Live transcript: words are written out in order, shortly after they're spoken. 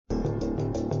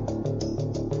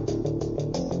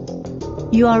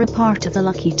You are a part of the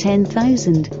Lucky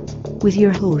 10,000 with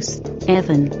your host,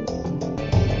 Evan.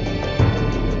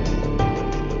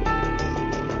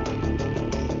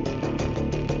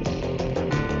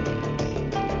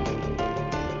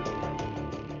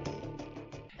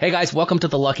 Hey guys, welcome to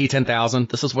the Lucky 10,000.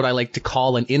 This is what I like to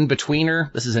call an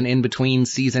in-betweener. This is an in-between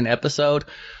season episode.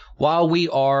 While we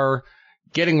are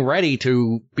getting ready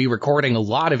to be recording a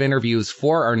lot of interviews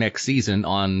for our next season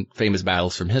on famous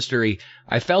battles from history,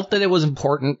 I felt that it was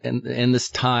important in this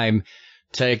time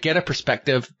to get a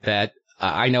perspective that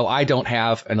I know I don't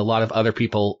have and a lot of other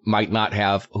people might not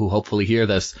have who hopefully hear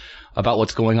this about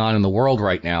what's going on in the world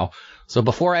right now. So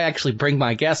before I actually bring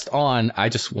my guest on, I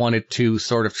just wanted to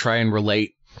sort of try and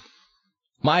relate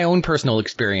my own personal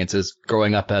experiences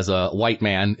growing up as a white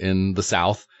man in the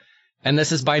South. And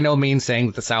this is by no means saying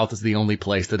that the South is the only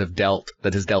place that has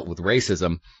dealt with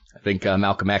racism. I think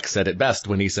Malcolm X said it best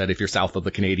when he said, if you're south of the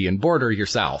Canadian border, you're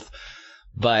South.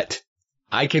 But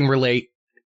I can relate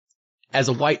as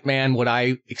a white man what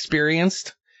I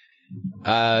experienced.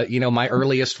 My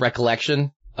earliest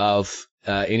recollection of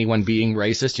anyone being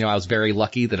racist, I was very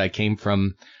lucky that I came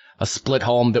from a split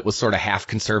home that was sort of half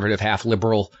conservative, half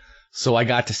liberal. So I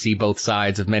got to see both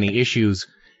sides of many issues.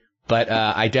 But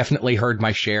I definitely heard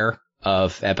my share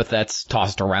of epithets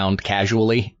tossed around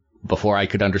casually before I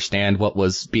could understand what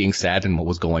was being said and what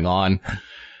was going on.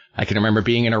 I can remember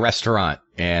being in a restaurant,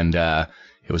 and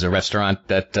it was a restaurant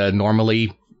that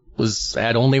normally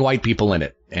had only white people in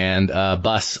it, and a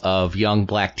bus of young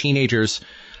black teenagers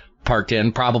parked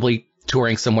in, probably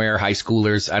touring somewhere, high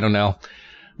schoolers, I don't know.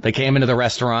 They came into the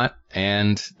restaurant,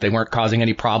 and they weren't causing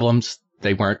any problems.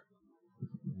 They weren't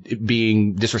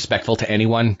being disrespectful to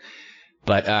anyone.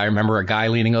 But I remember a guy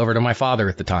leaning over to my father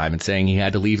at the time and saying he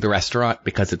had to leave the restaurant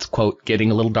because it's, quote,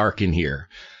 getting a little dark in here.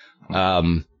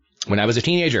 When I was a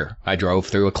teenager, I drove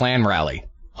through a Klan rally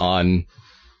on,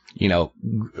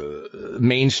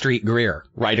 Main Street, Greer,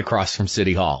 right across from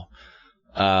City Hall.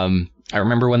 I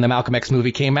remember when the Malcolm X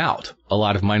movie came out, a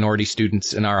lot of minority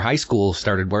students in our high school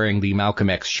started wearing the Malcolm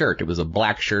X shirt. It was a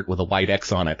black shirt with a white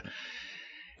X on it.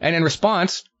 And in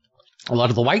response, a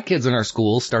lot of the white kids in our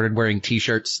school started wearing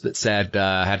T-shirts that said,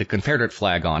 had a Confederate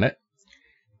flag on it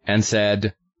and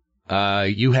said,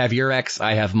 you have your X,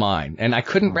 I have mine. And I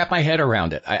couldn't wrap my head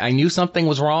around it. I knew something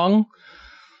was wrong,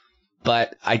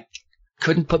 but I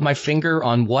couldn't put my finger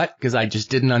on what, because I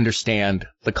just didn't understand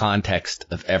the context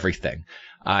of everything.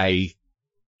 I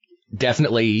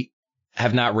definitely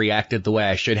have not reacted the way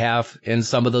I should have in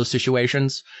some of those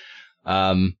situations.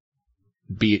 Be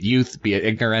it youth, be it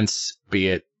ignorance, be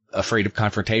it afraid of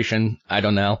confrontation. I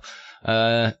don't know.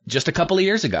 Just a couple of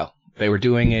years ago, they were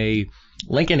doing a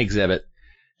Lincoln exhibit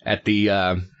at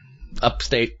the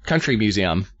Upstate Country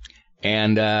Museum.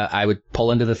 And I would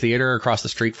pull into the theater across the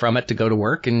street from it to go to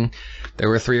work. And there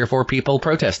were 3 or 4 people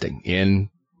protesting in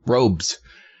robes.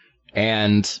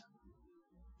 And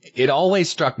it always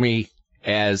struck me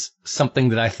as something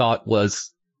that I thought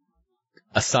was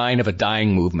a sign of a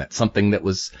dying movement, something that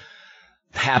was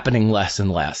happening less and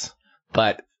less.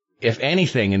 But if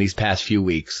anything, in these past few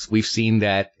weeks, we've seen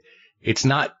that it's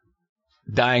not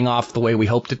dying off the way we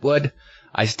hoped it would.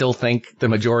 I still think the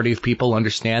majority of people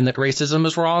understand that racism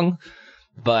is wrong.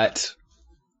 But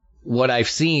what I've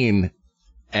seen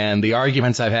and the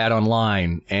arguments I've had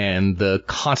online and the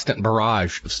constant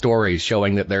barrage of stories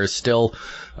showing that there's still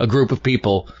a group of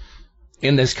people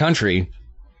in this country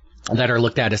that are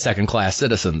looked at as second-class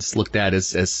citizens, looked at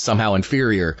as somehow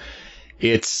inferior,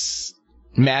 it's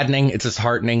maddening, it's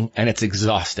disheartening, and it's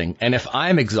exhausting. And if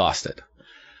I'm exhausted,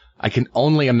 I can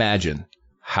only imagine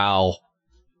how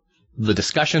the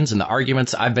discussions and the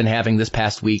arguments I've been having this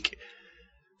past week,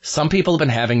 some people have been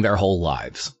having their whole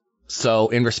lives. So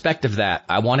in respect of that,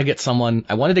 I wanted to get someone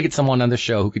on the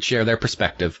show who could share their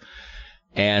perspective,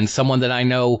 and someone that I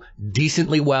know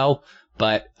decently well,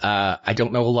 but I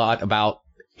don't know a lot about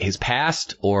his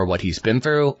past or what he's been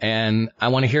through, and I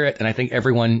want to hear it, and I think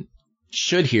everyone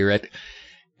should hear it.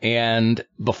 And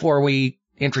before we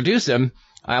introduce him,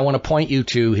 I want to point you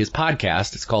to his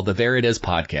podcast. It's called the There It Is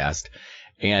Podcast.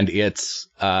 And it's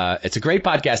a great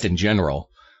podcast in general,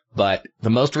 but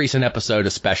the most recent episode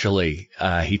especially,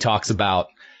 he talks about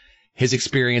his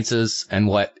experiences and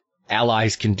what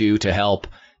allies can do to help.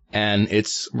 And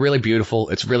it's really beautiful.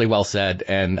 It's really well said.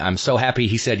 And I'm so happy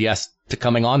he said yes to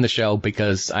coming on the show,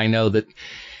 because I know that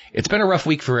it's been a rough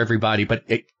week for everybody, but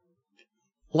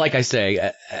like I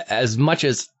say, as much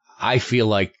as I feel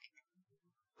like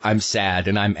I'm sad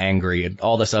and I'm angry and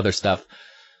all this other stuff,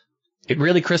 it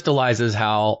really crystallizes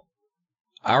how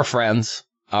our friends,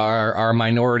 our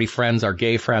minority friends, our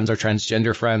gay friends, our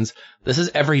transgender friends, this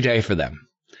is every day for them.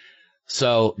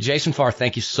 So, Jason Farr,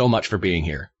 thank you so much for being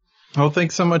here. Well,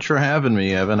 thanks so much for having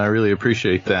me, Evan. I really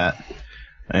appreciate that.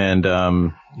 And,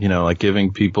 like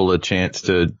giving people a chance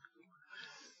to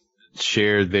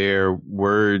share their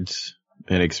words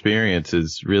and experience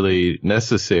is really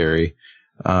necessary.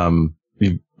 I'm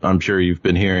sure you've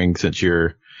been hearing since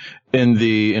you're in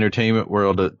the entertainment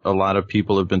world, a lot of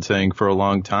people have been saying for a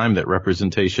long time that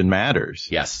representation matters.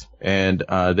 Yes. And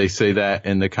they say that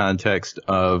in the context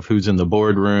of who's in the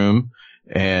boardroom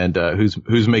and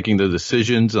who's making the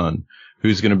decisions on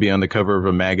who's going to be on the cover of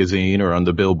a magazine or on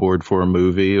the billboard for a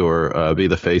movie or be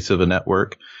the face of a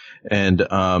network, and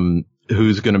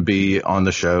who's going to be on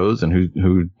the shows and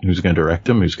who's going to direct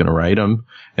them, who's going to write them,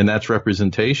 and that's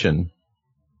representation.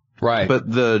 Right.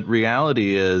 But the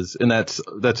reality is, and that's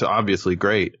obviously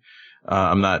great.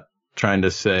 I'm not trying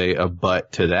to say a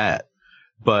but to that,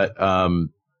 but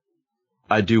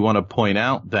I do want to point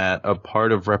out that a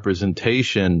part of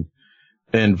representation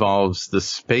involves the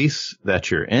space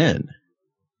that you're in.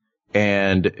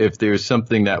 And if there's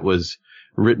something that was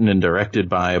written and directed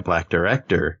by a black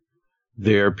director,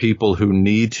 there are people who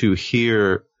need to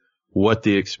hear what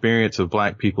the experience of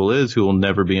black people is who will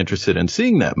never be interested in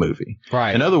seeing that movie.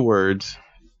 Right. In other words,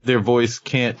 their voice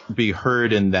can't be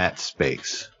heard in that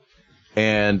space.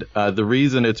 And the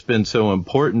reason it's been so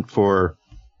important for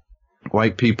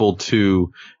white people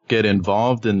to get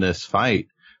involved in this fight,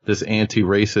 this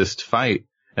anti-racist fight,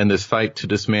 and this fight to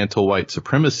dismantle white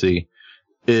supremacy,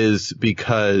 is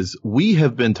because we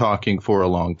have been talking for a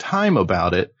long time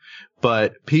about it,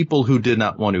 but people who did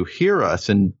not want to hear us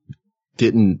and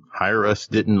didn't hire us,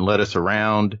 didn't let us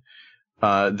around,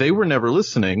 they were never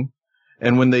listening.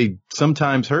 And when they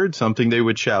sometimes heard something, they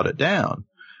would shout it down.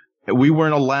 We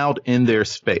weren't allowed in their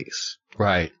space.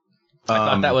 Right. I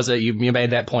thought that was you made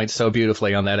that point so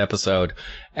beautifully on that episode.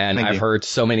 And I've heard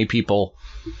so many people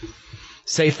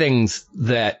say things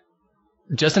that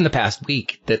just in the past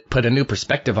week that put a new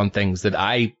perspective on things that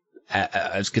I,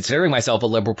 as considering myself a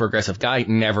liberal progressive guy,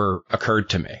 never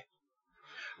occurred to me.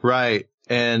 Right.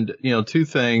 And, two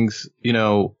things,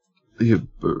 the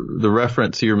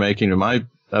reference you're making to my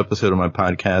episode of my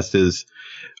podcast is,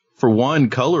 for one,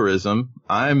 colorism.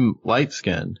 I'm light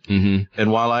skinned. Mm-hmm.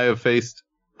 And while I have faced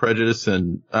prejudice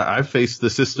and I've faced the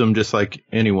system just like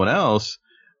anyone else,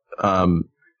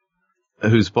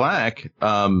 who's black,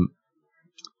 I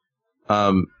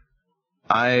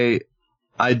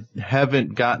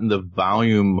haven't gotten the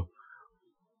volume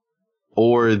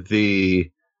or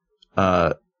the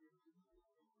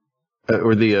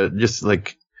just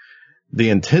like the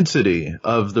intensity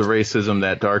of the racism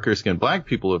that darker skinned black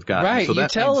people have gotten. Right. So you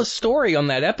tell a story on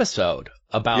that episode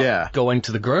about going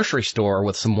to the grocery store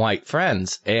with some white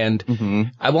friends.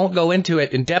 And I won't go into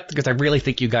it in depth because I really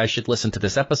think you guys should listen to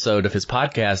this episode of his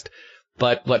podcast.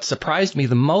 But what surprised me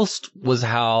the most was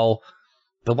how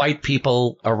the white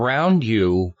people around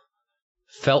you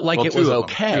felt like it was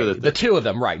okay. The two of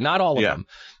them, right. Not all of them.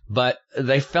 But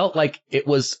they felt like it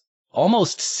was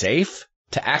almost safe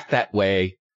to act that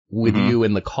way with you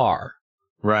in the car.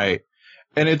 Right.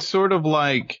 And it's sort of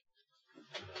like,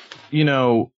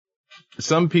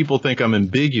 some people think I'm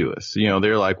ambiguous.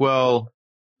 They're like, well,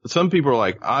 some people are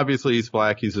like, obviously he's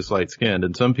black, he's just light skinned.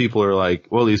 And some people are like,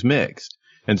 well, he's mixed.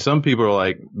 And some people are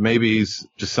like, maybe he's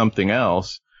just something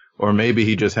else, or maybe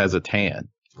he just has a tan.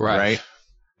 Right.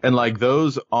 And like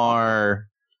those are,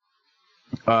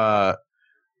 because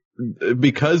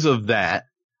of that,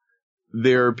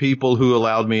 there are people who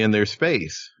allowed me in their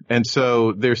space. And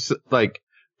so there's like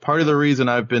part of the reason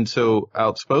I've been so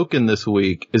outspoken this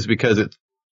week is because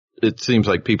it seems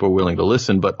like people are willing to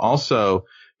listen, but also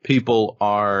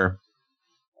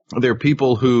there are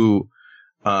people who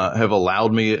have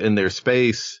allowed me in their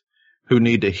space who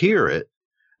need to hear it.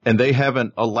 And they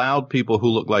haven't allowed people who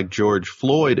look like George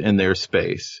Floyd in their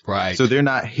space. Right. So they're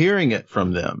not hearing it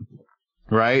from them.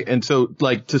 Right. And so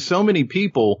like to so many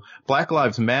people, Black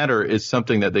Lives Matter is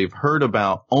something that they've heard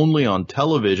about only on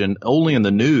television, only in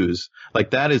the news.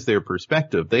 Like that is their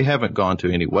perspective. They haven't gone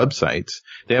to any websites.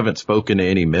 They haven't spoken to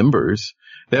any members.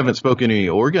 They haven't spoken to any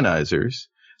organizers.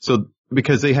 So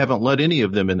because they haven't let any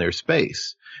of them in their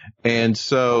space. And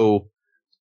so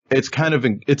it's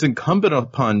it's incumbent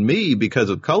upon me because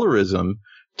of colorism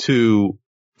to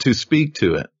speak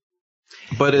to it.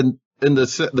 But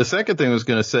the second thing I was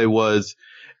going to say was,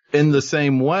 in the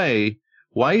same way,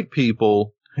 white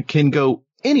people can go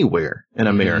anywhere in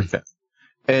America.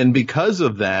 And because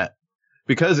of that,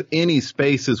 because any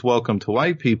space is welcome to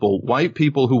white people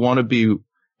who want to be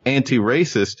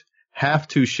anti-racist have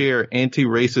to share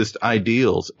anti-racist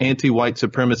ideals, anti-white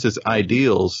supremacist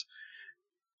ideals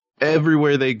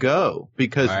everywhere they go,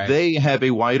 because they have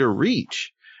a wider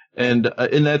reach. And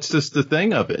that's just the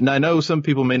thing of it. And I know some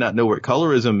people may not know what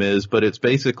colorism is, but it's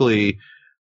basically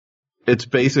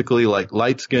like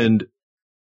light-skinned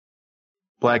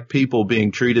black people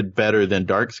being treated better than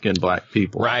dark-skinned black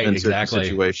people in certain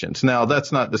situations. Now,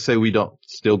 that's not to say we don't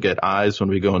still get eyes when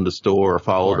we go in the store or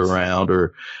followed around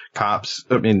or cops.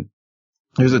 I mean,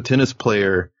 there's a tennis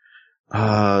player,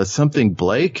 something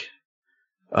Blake.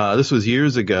 This was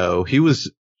years ago. He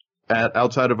was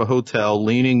outside of a hotel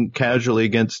leaning casually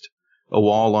against a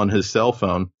wall on his cell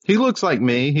phone. He looks like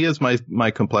me. He has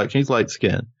my complexion. He's light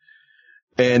skinned.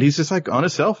 And he's just like on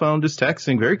his cell phone, just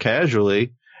texting very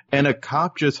casually. And a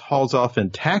cop just hauls off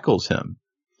and tackles him.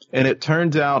 And it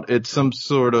turns out it's some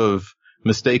sort of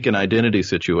mistaken identity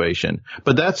situation.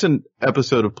 But that's an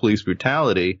episode of police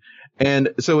brutality.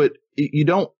 And so you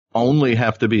don't only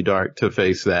have to be dark to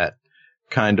face that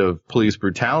kind of police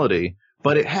brutality,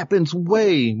 but it happens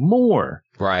way more.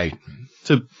 Right.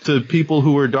 To people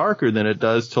who are darker than it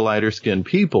does to lighter skinned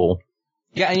people.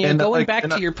 Yeah, and going back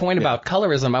to your point about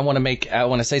colorism, I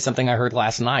want to say something I heard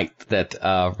last night that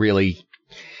really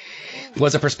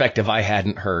was a perspective I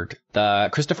hadn't heard.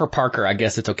 Christopher Parker, I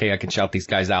guess it's okay, I can shout these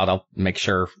guys out. I'll make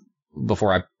sure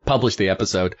before I publish the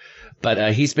episode.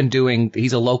 But he's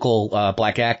a local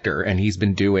black actor, and he's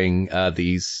been doing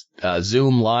these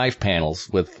Zoom live panels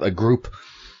with a group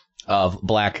of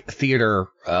black theater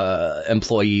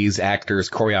employees, actors,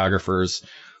 choreographers,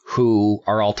 who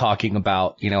are all talking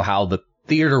about, how the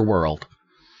theater world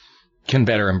can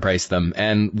better embrace them.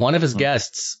 And one of his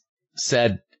guests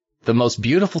said the most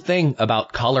beautiful thing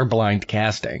about colorblind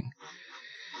casting.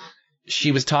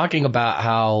 She was talking about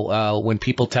how when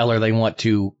people tell her they want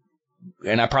to,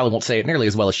 and I probably won't say it nearly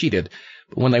as well as she did,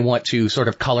 but when they want to sort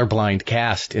of colorblind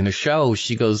cast in a show,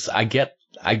 she goes, I get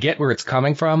where it's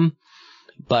coming from,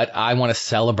 but I want to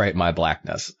celebrate my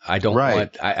blackness. I don't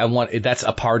want, that's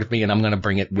a part of me, and I'm going to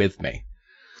bring it with me.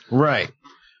 Right.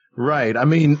 Right. I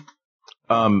mean,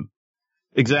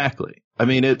 exactly. I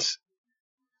mean, it's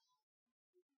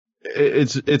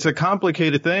a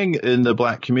complicated thing in the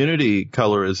black community,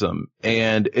 colorism,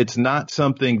 and it's not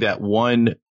something that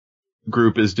one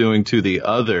group is doing to the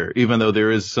other, even though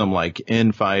there is some like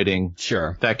infighting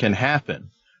that can happen.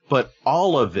 But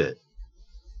all of it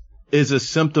is a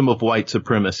symptom of white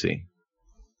supremacy.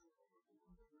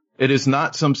 It is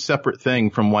not some separate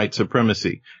thing from white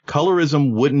supremacy.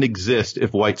 Colorism wouldn't exist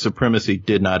if white supremacy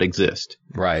did not exist.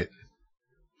 Right.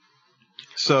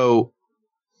 So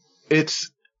it's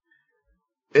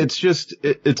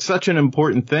such an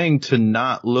important thing to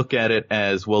not look at it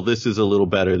as, well, this is a little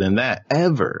better than that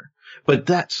ever. But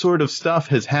that sort of stuff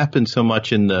has happened so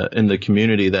much in the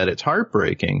community that it's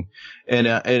heartbreaking, and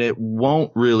it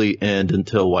won't really end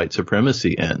until white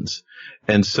supremacy ends.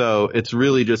 And so it's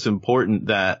really just important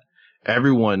that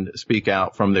everyone speak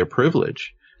out from their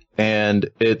privilege. And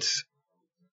it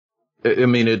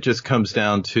just comes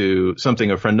down to something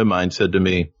a friend of mine said to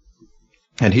me,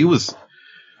 and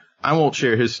I won't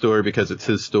share his story because it's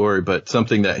his story, but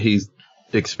something that he's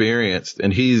experienced,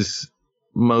 and he's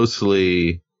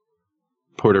mostly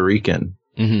Puerto Rican.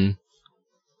 Mm-hmm.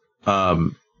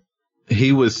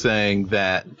 He was saying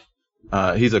that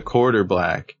he's a quarter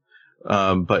black,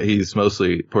 but he's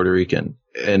mostly Puerto Rican.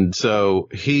 And so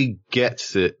he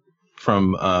gets it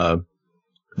from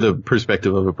the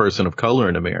perspective of a person of color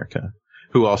in America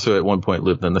who also at one point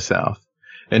lived in the South.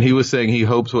 And he was saying he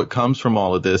hopes what comes from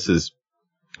all of this is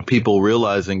people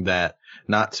realizing that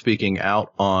not speaking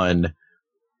out on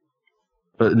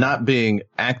not being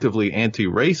actively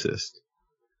anti-racist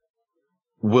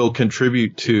will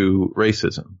contribute to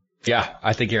racism. Yeah,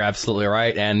 I think you're absolutely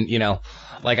right. And,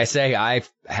 like I say, I've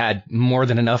had more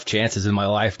than enough chances in my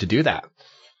life to do that.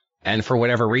 And for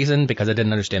whatever reason, because I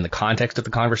didn't understand the context of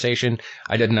the conversation,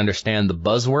 I didn't understand the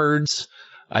buzzwords,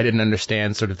 I didn't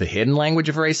understand sort of the hidden language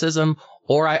of racism,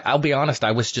 or I'll be honest,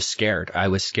 I was just scared. I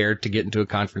was scared to get into a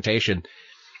confrontation.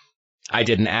 I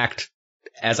didn't act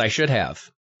as I should have.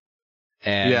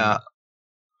 And, I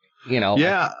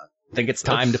think it's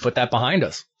time to put that behind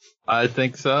us. I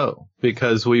think so,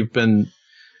 because we've been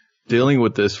dealing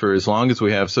with this for as long as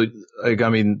we have. So,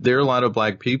 there are a lot of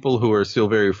black people who are still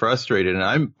very frustrated,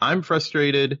 and I'm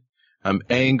frustrated. I'm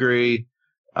angry.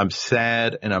 I'm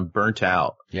sad, and I'm burnt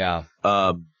out. Yeah.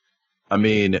 COVID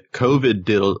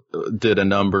did a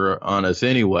number on us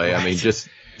anyway. Right. Just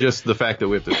the fact that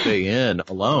we have to stay in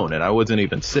alone, and I wasn't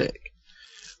even sick,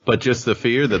 but just the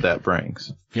fear that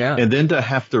brings. Yeah. And then to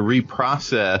have to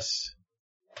reprocess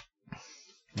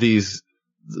this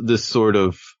sort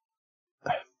of,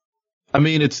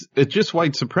 it's just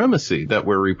white supremacy that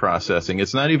we're reprocessing.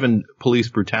 It's not even police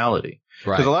brutality.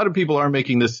 Right. Because a lot of people are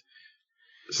making this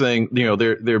saying,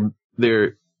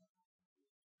 they're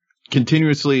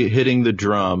continuously hitting the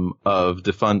drum of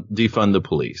defund the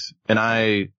police. And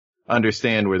I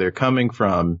understand where they're coming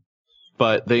from,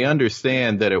 but they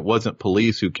understand that it wasn't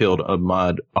police who killed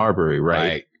Ahmaud Arbery,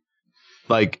 right?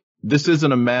 Like, this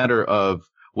isn't a matter of,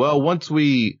 well, once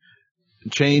we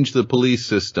change the police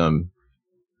system,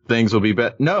 things will be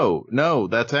better. No,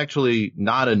 that's actually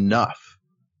not enough.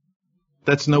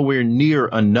 That's nowhere near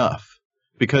enough.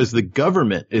 Because the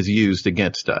government is used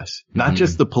against us, not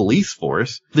just the police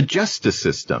force, the justice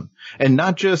system, and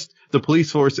not just the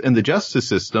police force and the justice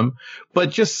system, but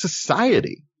just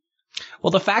society. Well,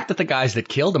 the fact that the guys that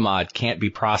killed Ahmaud can't be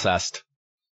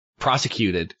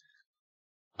prosecuted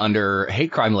under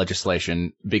hate crime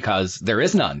legislation because there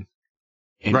is none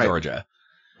in Georgia,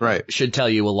 should tell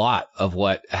you a lot of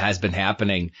what has been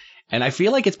happening. And I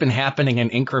feel like it's been happening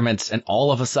in increments, and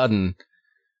all of a sudden,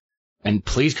 and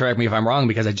please correct me if I'm wrong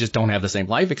because I just don't have the same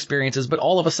life experiences, but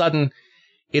all of a sudden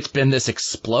it's been this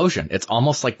explosion. It's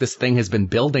almost like this thing has been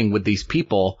building with these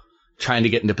people trying to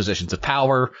get into positions of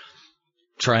power,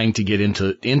 trying to get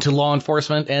into law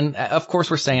enforcement. And of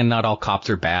course we're saying not all cops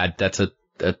are bad. That's a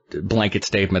blanket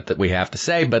statement that we have to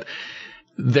say, but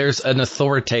there's an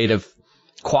authoritative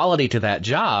quality to that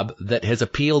job that has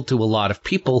appealed to a lot of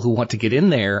people who want to get in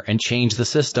there and change the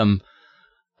system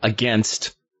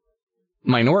against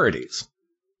minorities.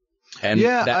 And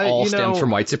that all stems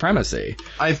from white supremacy.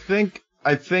 I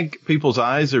think people's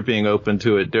eyes are being opened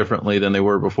to it differently than they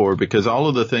were before, because all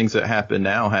of the things that happen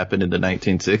now happened in the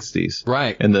 1960s.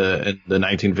 Right. In the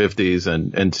 1950s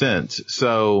and since.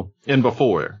 So, and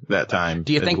before that time.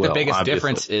 Do you think the biggest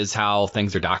difference is how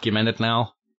things are documented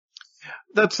now?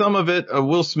 That's some of it.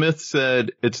 Will Smith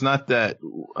said it's not that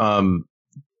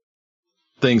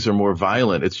things are more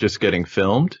violent. It's just getting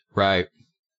filmed. Right.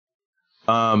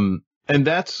 And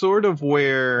that's sort of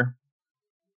where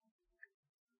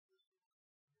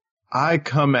I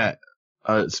come at,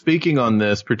 speaking on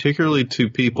this, particularly to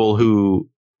people who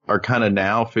are kind of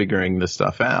now figuring this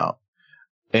stuff out.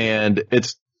 And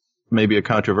it's maybe a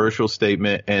controversial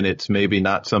statement, and it's maybe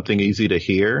not something easy to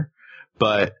hear,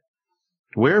 but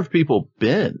where have people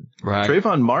been? Right.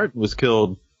 Trayvon Martin was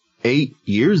killed 8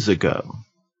 years ago,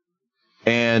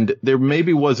 and there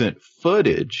maybe wasn't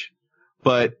footage,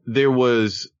 but there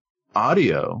was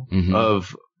audio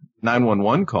of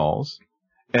 911 calls,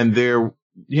 and there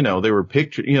were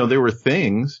pictures, there were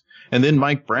things. And then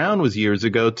Mike Brown was years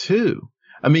ago too.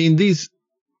 I mean, these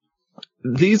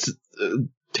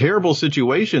terrible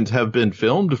situations have been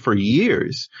filmed for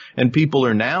years, and people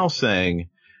are now saying,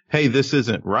 hey, this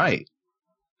isn't right.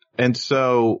 And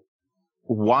so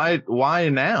why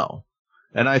now?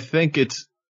 And I think it's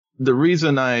the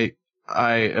reason I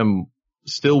am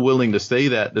still willing to say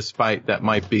that, despite that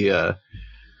might be a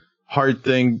hard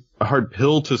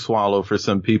pill to swallow for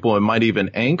some people. It might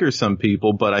even anger some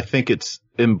people, but I think it's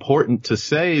important to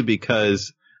say,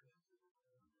 because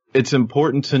it's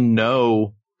important to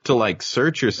know, to like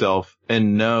search yourself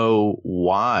and know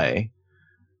why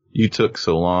you took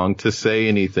so long to say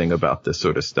anything about this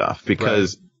sort of stuff.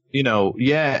 Because,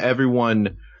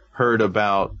 everyone heard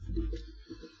about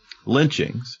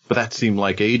lynchings, but that seemed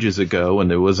like ages ago and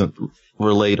it wasn't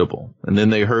relatable. And then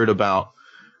they heard about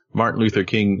Martin Luther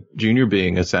King Jr.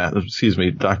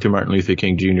 Dr. Martin Luther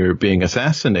King Jr. being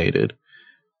assassinated.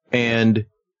 And,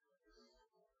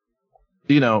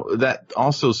 that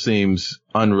also seems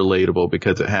unrelatable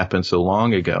because it happened so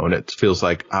long ago and it feels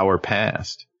like our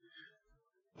past.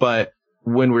 But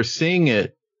when we're seeing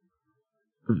it,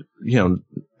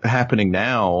 happening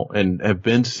now, and have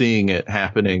been seeing it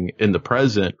happening in the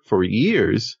present for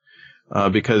years,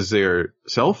 because there are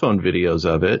cell phone videos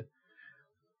of it,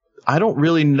 I don't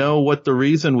really know what the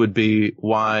reason would be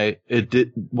why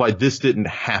this didn't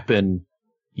happen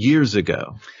years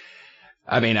ago.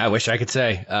 I mean, I wish I could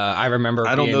say. I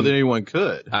don't know that anyone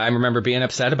could. I remember being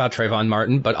upset about Trayvon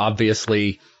Martin, but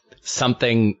obviously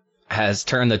something has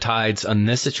turned the tides on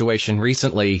this situation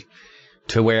recently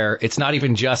to where it's not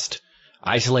even just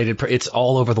isolated. It's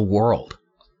all over the world.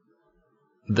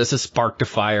 This has sparked a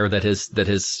fire that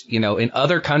has, in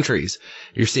other countries,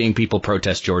 you're seeing people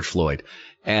protest George Floyd.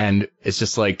 And it's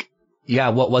just like, yeah,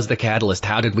 what was the catalyst?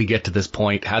 How did we get to this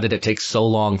point? How did it take so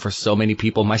long for so many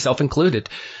people, myself included,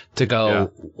 to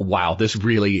go, wow, this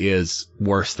really is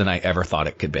worse than I ever thought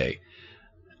it could be.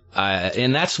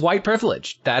 And that's white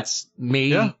privilege. That's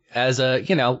me as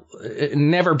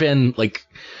never been like,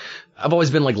 I've always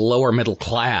been like lower middle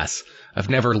class. I've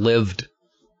never lived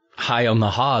high on the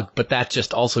hog, but that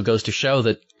just also goes to show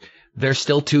that there's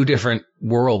still two different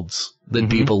worlds that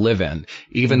people live in,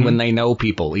 even when they know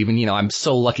people. Even, I'm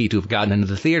so lucky to have gotten into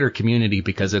the theater community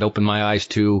because it opened my eyes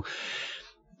to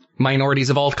minorities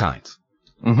of all kinds.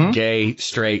 Mm-hmm. Gay,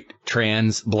 straight,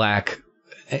 trans, black,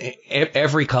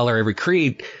 every color, every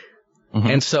creed. Mm-hmm.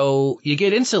 And so you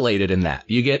get insulated in that.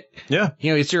 You get,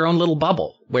 it's your own little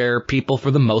bubble where people,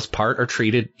 for the most part, are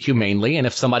treated humanely. And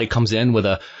if somebody comes in with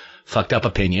a fucked up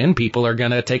opinion, people are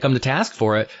going to take them to task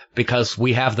for it because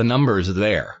we have the numbers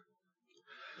there.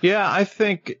 Yeah, I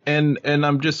think, and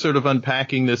I'm just sort of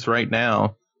unpacking this right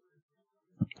now.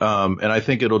 And I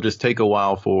think it'll just take a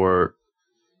while for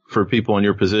people in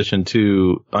your position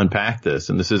to unpack this.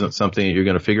 And this isn't something that you're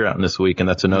going to figure out in this week. And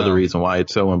that's another reason why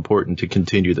it's so important to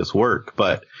continue this work.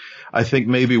 But I think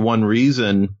maybe one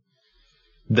reason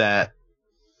that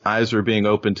eyes are being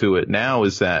open to it now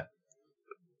is that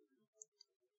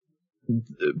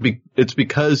it's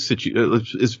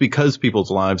because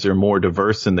people's lives are more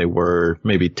diverse than they were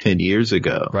maybe 10 years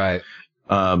ago. Right.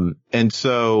 And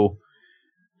so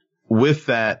with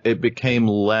that, it became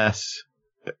less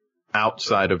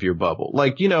outside of your bubble.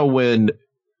 Like, if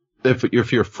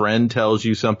your friend tells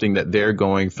you something that they're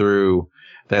going through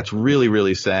that's really,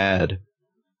 really sad,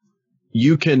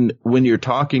 you can, when you're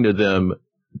talking to them,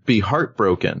 be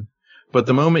heartbroken. But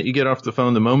the moment you get off the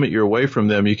phone, the moment you're away from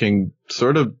them, you can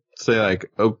sort of say like,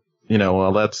 oh,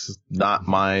 well, that's not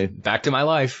my back to my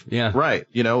life. Yeah. Right.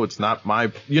 It's not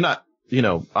you're not,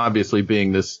 obviously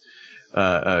being this,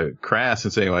 crass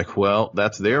and saying like, well,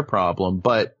 that's their problem.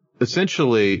 But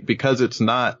essentially, because it's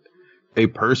not a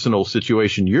personal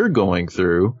situation you're going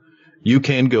through, you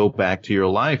can go back to your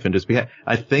life and just be,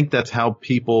 I think that's how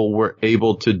people were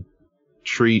able to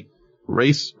treat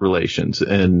race relations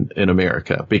in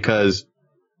America, because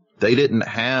they didn't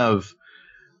have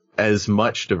as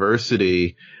much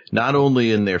diversity, not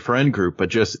only in their friend group, but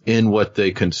just in what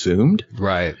they consumed.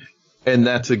 Right. And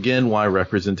that's again why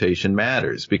representation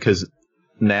matters, because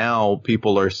now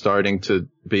people are starting to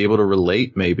be able to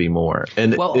relate maybe more.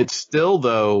 And it's still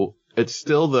though,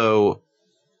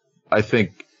 I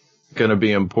think, going to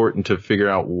be important to figure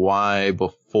out why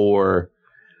before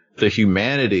the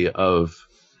humanity of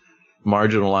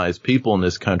marginalized people in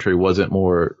this country wasn't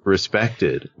more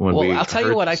respected. I'll tell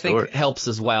you what I think helps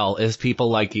as well is people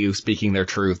like you speaking their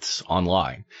truths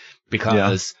online,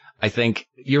 because I think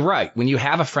you're right. When you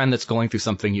have a friend that's going through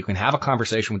something, you can have a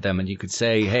conversation with them and you could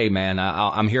say, hey, man,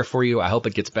 I'm here for you. I hope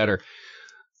it gets better.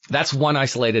 That's one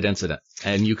isolated incident.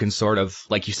 And you can sort of,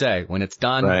 like you say, when it's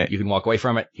done, you can walk away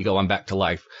from it. You go on back to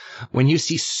life. When you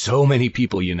see so many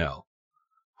people,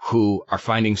 who are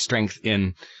finding strength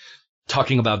in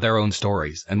talking about their own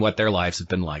stories and what their lives have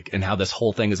been like and how this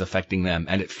whole thing is affecting them,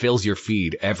 and it fills your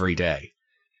feed every day.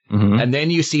 Mm-hmm. And then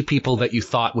you see people that you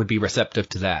thought would be receptive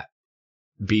to that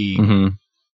be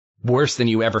worse than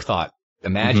you ever thought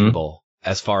imaginable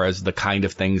as far as the kind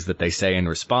of things that they say in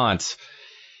response.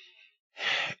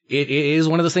 It is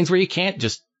one of those things where you can't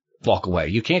just walk away.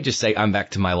 You can't just say, I'm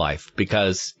back to my life,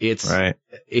 because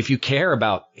if you care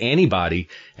about anybody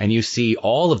and you see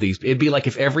all of these, it'd be like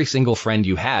if every single friend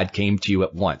you had came to you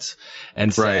at once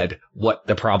and said what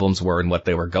the problems were and what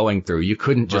they were going through. You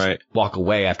couldn't just walk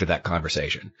away after that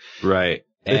conversation. Right.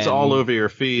 And it's all over your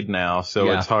feed now,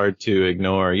 so it's hard to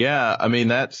ignore. Yeah, I mean,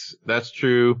 that's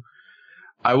true.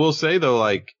 I will say, though,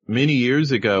 like many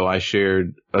years ago, I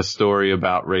shared a story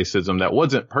about racism that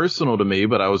wasn't personal to me,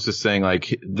 but I was just saying,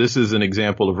 like, this is an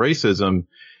example of racism.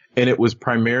 And it was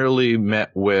primarily met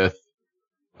with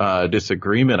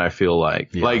disagreement, I feel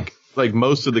like. Yeah. Like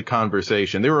most of the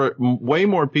conversation. There were way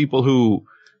more people who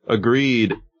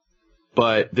agreed,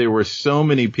 but there were so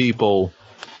many people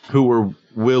who were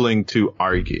willing to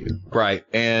argue. Right.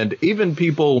 And even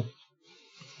people,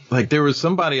 like there was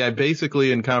somebody I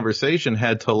basically in conversation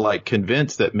had to like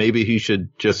convince that maybe he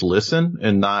should just listen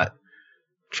and not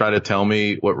try to tell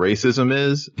me what racism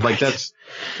is. Like that's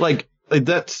like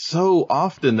that's so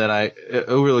often that I,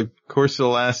 over the course of the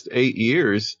last 8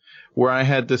 years, where I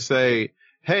had to say,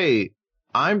 hey,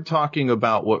 I'm talking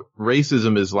about what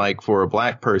racism is like for a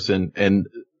black person, and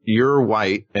you're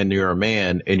white and you're a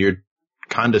man and you're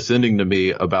condescending to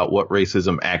me about what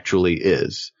racism actually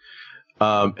is.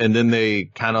 And then they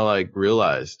kind of like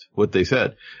realized what they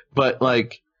said, but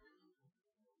like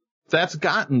that's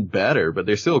gotten better, but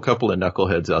there's still a couple of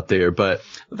knuckleheads out there, but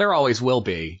there always will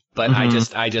be. But I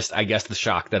guess the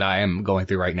shock that I am going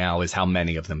through right now is how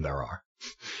many of them there are.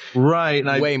 Right.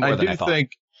 And way more than I thought.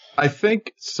 I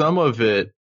think some of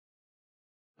it,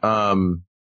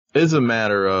 is a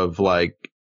matter of like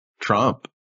Trump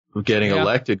getting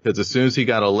elected, because as soon as he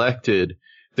got elected,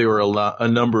 there were a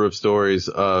number of stories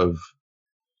of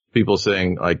people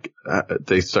saying like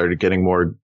they started getting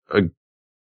more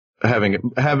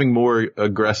having more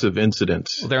aggressive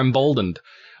incidents. Well, they're emboldened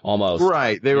almost.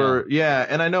 Right. They were. Yeah.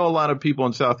 And I know a lot of people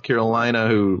in South Carolina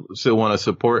who still want to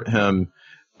support him.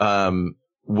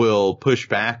 will push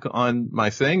back on my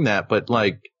saying that, but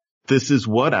like, this is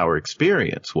what our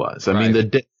experience was. I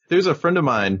mean, there's a friend of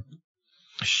mine.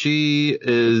 She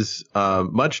is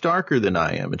much darker than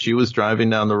I am, and she was driving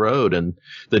down the road, and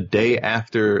the day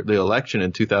after the election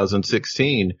in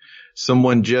 2016,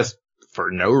 someone just,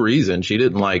 for no reason, she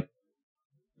didn't like,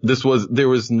 there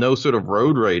was no sort of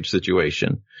road rage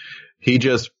situation. He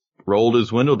just rolled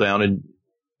his window down and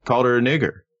called her a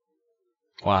nigger.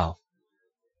 Wow.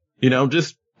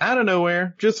 Just out of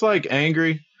nowhere, just like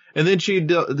angry. And then she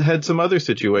had some other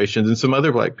situations, and some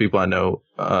other black people I know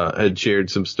had shared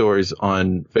some stories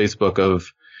on Facebook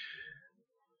of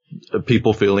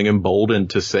people feeling emboldened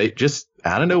to say, just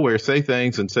out of nowhere, say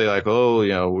things and say like,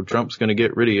 oh, Trump's going to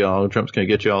get rid of y'all. Trump's going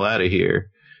to get y'all out of here.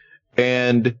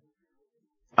 And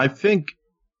I think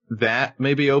that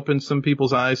maybe opened some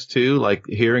people's eyes too, like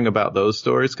hearing about those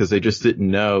stories, because they just didn't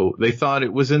know. They thought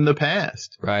it was in the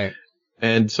past. Right.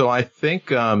 And so I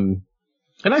think, and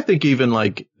I think even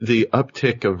like the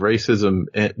uptick of racism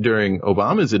during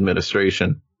Obama's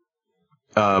administration,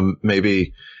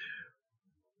 maybe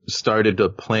started to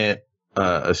plant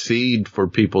a seed for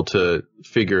people to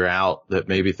figure out that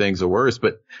maybe things are worse.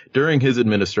 But during his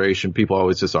administration, people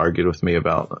always just argued with me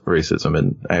about racism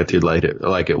and acted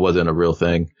like it wasn't a real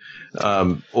thing,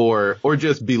 or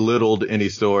just belittled any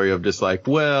story of just like,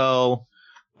 well,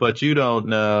 but you don't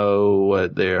know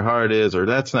what their heart is, or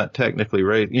that's not technically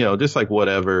right. Just like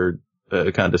whatever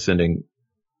condescending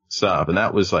stuff. And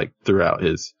that was like throughout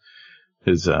his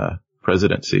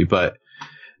presidency. But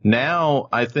now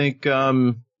I think,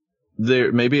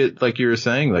 maybe like you were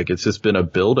saying, like it's just been a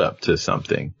build up to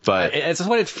something, but it's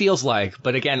what it feels like.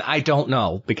 But again, I don't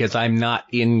know, because I'm not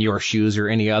in your shoes or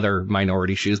any other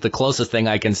minority shoes. The closest thing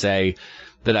I can say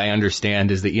that I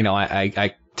understand is that,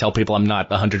 I tell people I'm not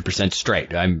 100%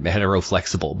 straight. I'm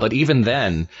hetero-flexible. But even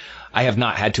then, I have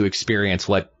not had to experience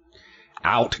what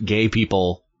out gay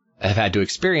people have had to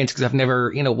experience, because I've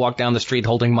never, walked down the street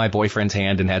holding my boyfriend's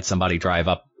hand and had somebody drive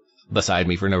up beside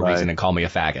me for no reason and call me a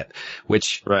faggot,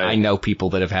 which I know people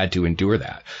that have had to endure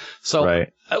that. So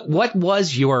what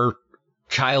was your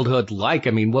childhood like?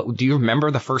 I mean, do you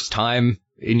remember the first time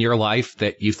in your life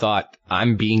that you thought,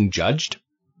 I'm being judged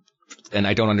and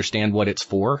I don't understand what it's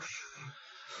for?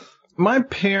 My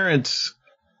parents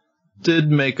did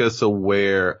make us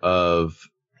aware of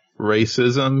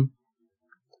racism,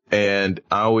 and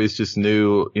I always just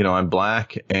knew, I'm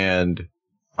black and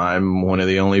I'm one of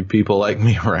the only people like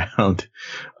me around.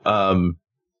 And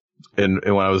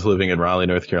when I was living in Raleigh,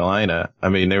 North Carolina, I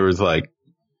mean, it was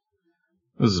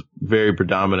very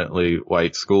predominantly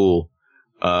white school,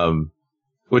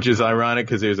 which is ironic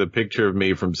because there's a picture of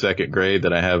me from second grade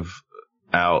that I have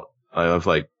out. I've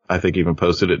I think even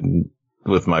posted it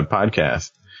with my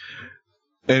podcast,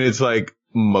 and it's like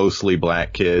mostly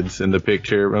black kids in the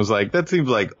picture. I was like, that seems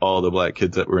like all the black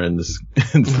kids that were in this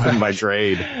in my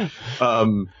grade.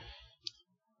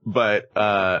 But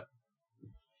I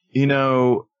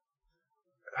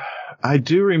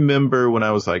do remember when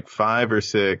I was like 5 or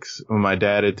 6, when my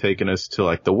dad had taken us to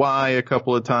like the Y a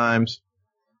couple of times.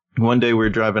 One day we were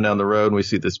driving down the road and we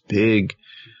see this big,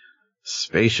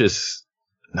 spacious,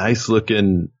 nice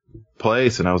looking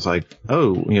place, and I was like,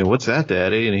 oh, what's that,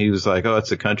 Daddy? And he was like, oh,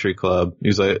 it's a country club. He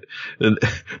was like,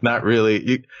 not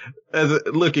really.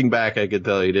 Looking back, I could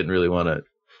tell he didn't really want to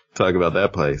talk about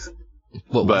that place.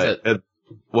 What was it?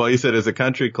 Well, he said it's a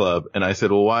country club, and I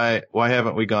said, well, why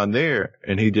haven't we gone there?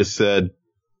 And he just said,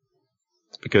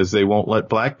 because they won't let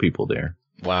black people there.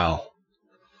 Wow.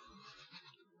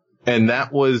 And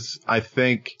that was, I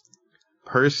think,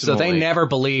 personally. So they never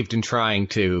believed in trying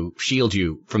to shield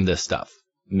you from this stuff.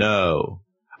 No.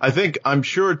 I'm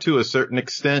sure to a certain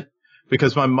extent,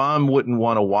 because my mom wouldn't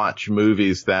want to watch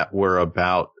movies that were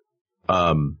about,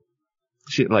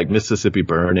 like Mississippi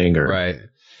Burning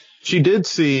she did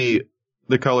see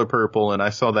The Color Purple, and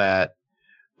I saw that,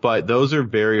 but those are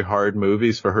very hard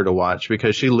movies for her to watch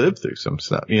because she lived through some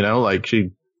stuff,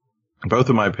 both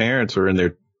of my parents were in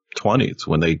their 20s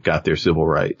when they got their civil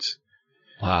rights.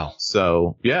 Wow.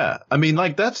 So, yeah, I mean,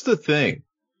 like, that's the thing.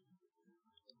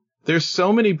 There's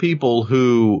so many people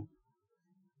who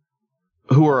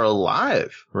are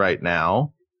alive right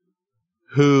now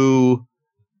who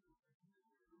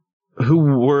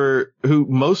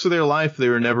most of their life they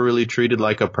were never really treated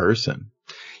like a person.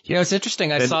 It's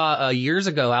interesting. I saw years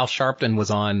ago Al Sharpton was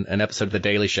on an episode of The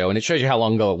Daily Show, and it shows you how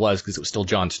long ago it was because it was still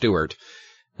Jon Stewart.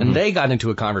 And they got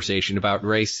into a conversation about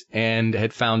race and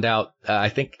had found out, I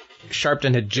think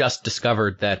Sharpton had just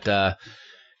discovered that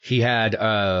he had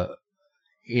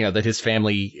that his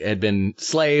family had been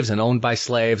slaves and owned by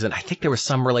slaves. And I think there was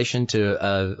some relation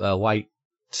to a white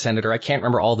senator. I can't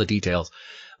remember all the details,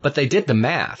 but they did the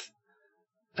math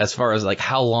as far as like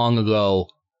how long ago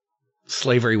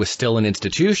slavery was still an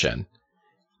institution.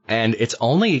 And it's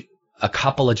only a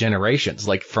couple of generations,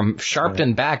 like from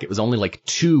Sharpton back, it was only like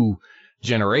 2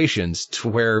 generations to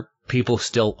where people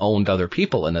still owned other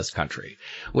people in this country.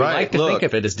 We like to think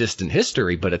of it as distant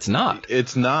history, but it's not.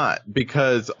 It's not,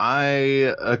 because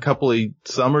a couple of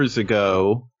summers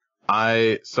ago,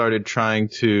 I started trying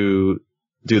to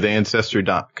do the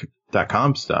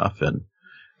Ancestry.com stuff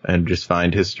and just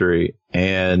find history.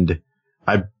 And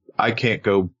I can't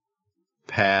go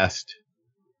past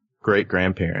great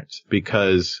grandparents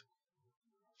because,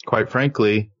 quite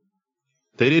frankly,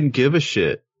 they didn't give a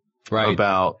shit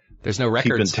about there's no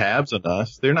records keeping tabs on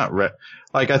us. They're not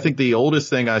like, I think the oldest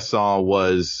thing I saw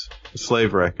was a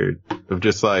slave record of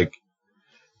just like,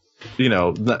 you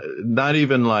know, not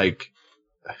even like,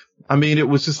 I mean, it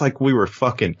was just like we were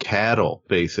fucking cattle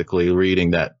basically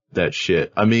reading that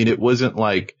shit. I mean, it wasn't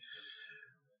like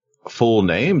full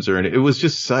names or anything. It was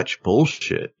just such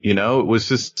bullshit, you know. It was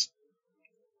just,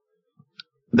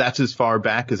 that's as far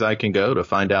back as I can go to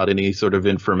find out any sort of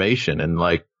information, and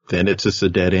like then it's just a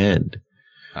dead end.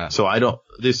 So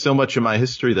there's so much of my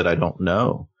history that I don't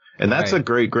know. And that's a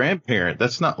great grandparent.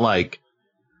 That's not like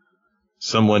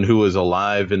someone who was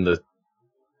alive in the,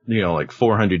 you know, like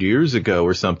 400 years ago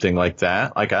or something like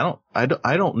that. Like I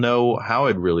don't know how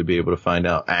I'd really be able to find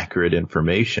out accurate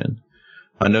information.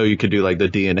 I know you could do like the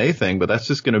DNA thing, but that's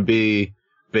just going to be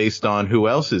based on who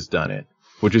else has done it,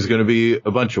 which is going to be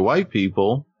a bunch of white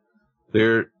people.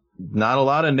 There are not a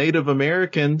lot of Native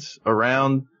Americans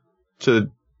around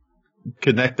to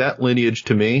connect that lineage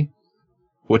to me,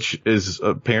 which is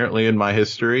apparently in my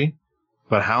history.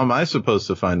 But how am I supposed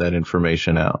to find that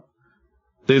information out?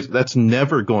 That's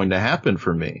never going to happen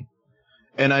for me.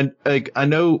 And I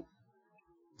know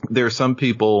there are some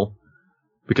people,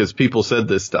 because people said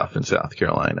this stuff in South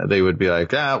Carolina, they would be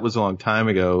like, it was a long time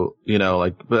ago, you know,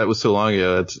 like, but that was so long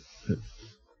ago.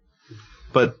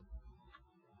 But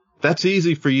that's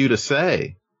easy for you to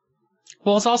say.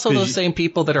 Well, it's also those same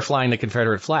people that are flying the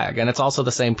Confederate flag, and it's also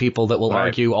the same people that will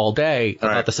argue all day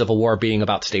about the Civil War being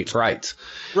about states' rights.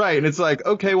 Right, and it's like,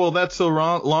 okay, well, that's so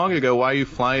long ago. Why are you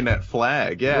flying that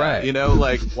flag? Yeah, you know,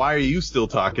 like, why are you still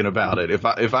talking about it?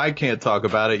 If I can't talk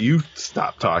about it, you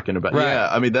stop talking about it. Right. Yeah,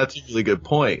 I mean, that's a really good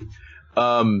point.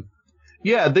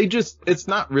 Yeah, it's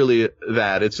not really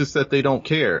that. It's just that they don't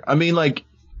care. I mean, like,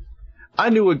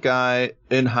 I knew a guy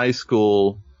in high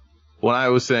school. When I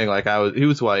was saying like he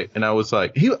was white, and I was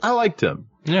like, I liked him.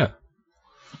 Yeah.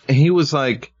 And he was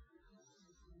like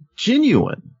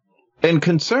genuine and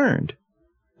concerned.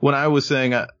 When I was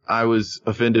saying I was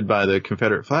offended by the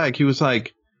Confederate flag, he was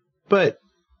like, but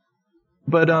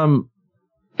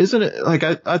isn't it like,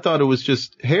 I thought it was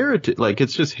just heritage. Like,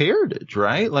 it's just heritage,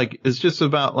 right? Like, it's just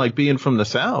about like being from the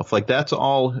South. Like, that's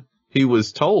all he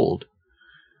was told.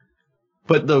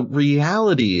 But the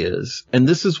reality is, and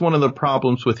this is one of the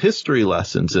problems with history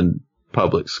lessons in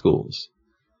public schools,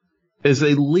 is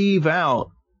they leave out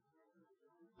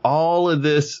all of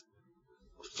this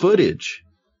footage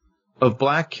of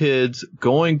black kids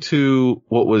going to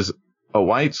what was a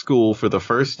white school for the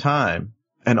first time,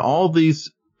 and all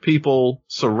these people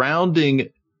surrounding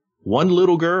one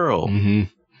little girl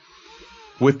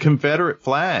with Confederate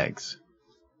flags,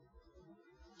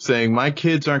 saying, my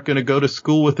kids aren't going to go to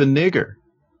school with a nigger.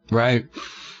 Right.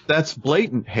 That's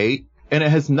blatant hate, and it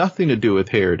has nothing to do with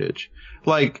heritage.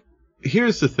 Like,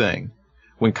 here's the thing.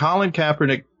 When Colin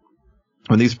Kaepernick,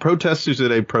 when these protesters that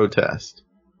they protest,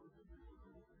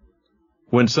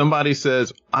 when somebody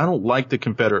says, I don't like the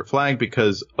Confederate flag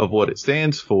because of what it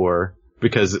stands for,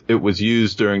 because it was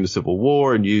used during the Civil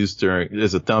War and used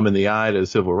as a thumb in the eye to the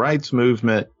Civil Rights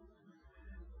Movement,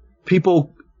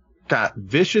 people got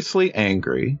viciously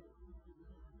angry.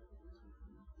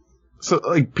 So,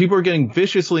 like, people are getting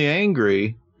viciously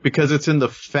angry because it's in the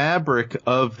fabric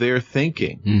of their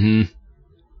thinking.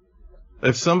 Mm-hmm.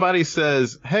 If somebody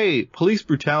says, hey, police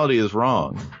brutality is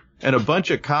wrong, and a bunch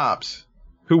of cops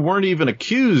who weren't even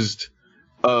accused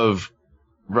of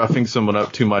roughing someone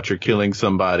up too much or killing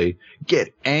somebody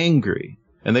get angry,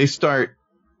 and they start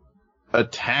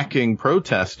attacking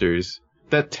protesters,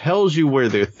 that tells you where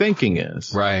their thinking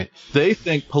is. Right. They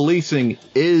think policing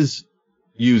is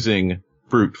using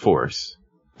brute force.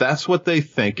 That's what they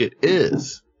think it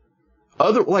is.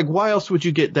 Like, why else would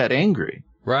you get that angry?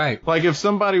 Right. Like, if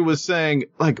somebody was saying,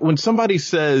 like, when somebody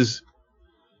says,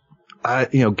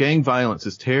 gang violence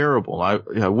is terrible. I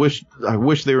wish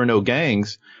there were no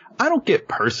gangs. I don't get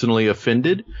personally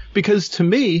offended, because to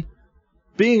me,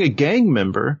 being a gang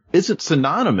member isn't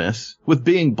synonymous with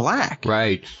being black.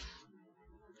 Right.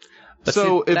 But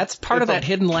So see, that's part of that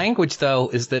hidden language, though,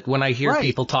 is that when I hear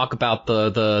people talk about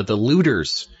the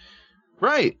looters,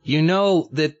 right, you know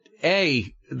that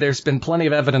there's been plenty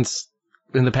of evidence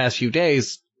in the past few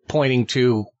days pointing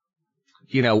to,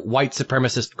 white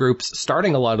supremacist groups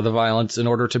starting a lot of the violence in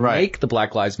order to make the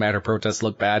Black Lives Matter protests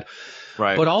look bad.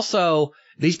 Right. But also,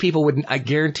 these people I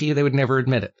guarantee you they would never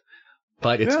admit it.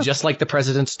 But it's just like the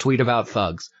president's tweet about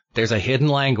thugs. There's a hidden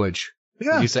language.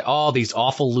 Yeah. You say, these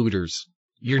awful looters.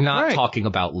 You're not talking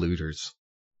about looters.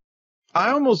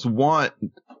 I almost want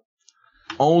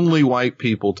only white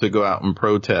people to go out and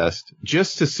protest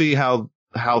just to see how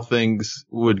things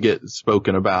would get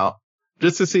spoken about,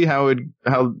 just to see how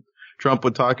Trump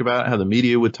would talk about it, how the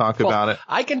media would talk about it.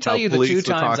 I can tell you the 2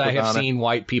 times I have seen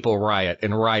white people riot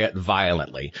and riot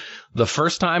violently. The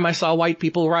first time I saw white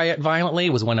people riot violently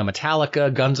was when a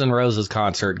Metallica Guns N' Roses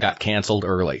concert got canceled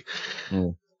early.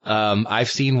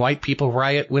 I've seen white people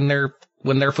riot when their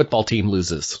football team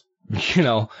loses,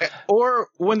 or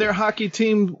when their hockey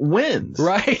team wins.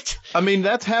 Right. I mean,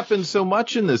 that's happened so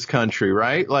much in this country,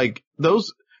 right? Like,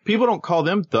 those people don't call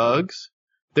them thugs.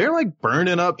 They're like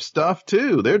burning up stuff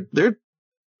too. They're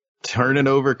turning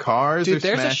over cars. Dude,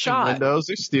 they're smashing windows.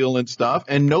 They're stealing stuff,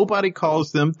 and nobody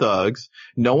calls them thugs.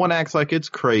 No one acts like it's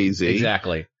crazy.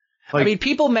 Exactly. I mean,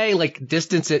 people may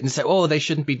distance it and say, they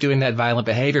shouldn't be doing that violent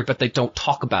behavior, but they don't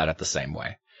talk about it the same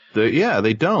way.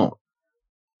 They don't.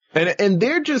 And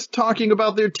they're just talking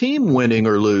about their team winning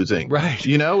or losing. Right.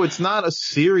 It's not a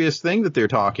serious thing that they're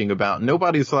talking about.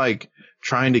 Nobody's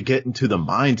trying to get into the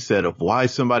mindset of why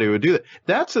somebody would do that.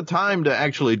 That's a time to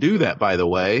actually do that, by the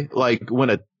way.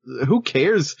 Who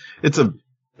cares? It's a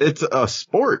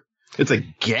sport. It's a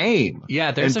game.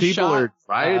 Yeah, there's and a people shot. Are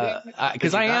rioting.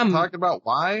 Because I am talking about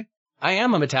why. I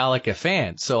am a Metallica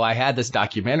fan, so I had this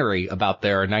documentary about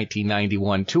their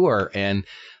 1991 tour, and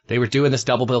they were doing this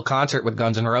double bill concert with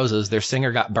Guns N' Roses. Their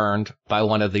singer got burned by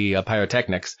one of the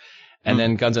pyrotechnics, and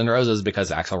then Guns N' Roses,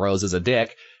 because Axl Rose is a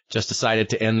dick, just decided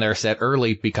to end their set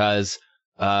early because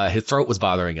his throat was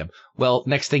bothering him. Well,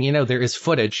 next thing you know, there is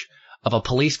footage of a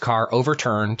police car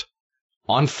overturned,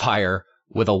 on fire,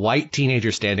 with a white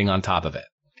teenager standing on top of it.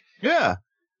 Yeah.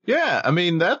 Yeah. I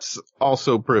mean, that's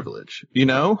also privilege,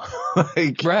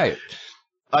 Right.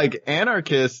 Like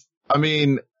anarchists, I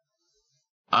mean,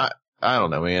 I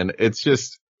don't know, man. It's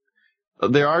just,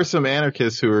 there are some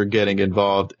anarchists who are getting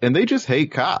involved and they just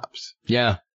hate cops.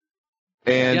 Yeah.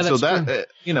 And so that,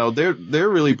 they're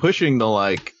really pushing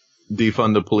the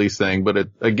defund the police thing. But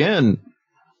again,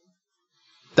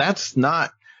 that's not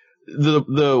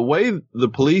the way the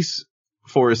police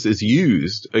force is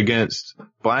used against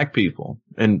black people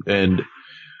and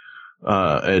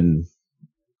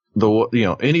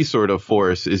any sort of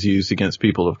force is used against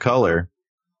people of color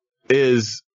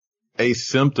is a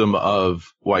symptom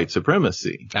of white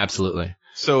supremacy. Absolutely.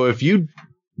 So if you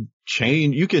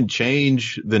can get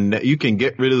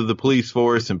rid of the police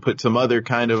force and put some other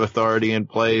kind of authority in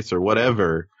place or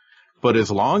whatever. But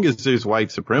as long as there's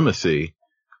white supremacy,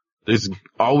 there's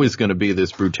always going to be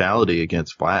this brutality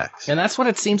against blacks. And that's what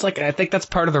it seems like. I think that's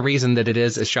part of the reason that it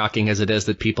is as shocking as it is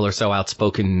that people are so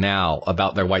outspoken now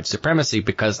about their white supremacy,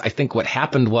 because I think what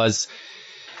happened was,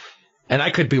 and I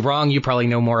could be wrong, you probably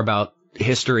know more about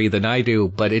history than I do,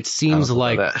 but it seems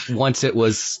like once it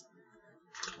was,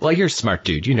 well, you're a smart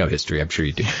dude. You know history. I'm sure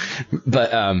you do.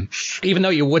 But even though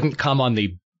you wouldn't come on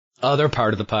the other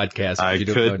part of the podcast, you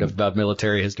don't know about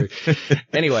military history.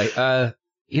 Anyway,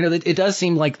 it does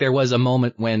seem like there was a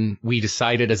moment when we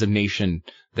decided as a nation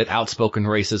that outspoken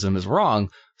racism is wrong.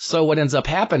 So what ends up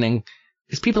happening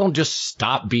is people don't just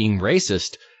stop being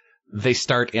racist. They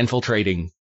start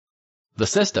infiltrating the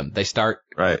system. They start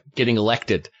getting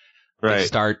elected. They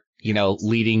start,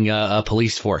 leading a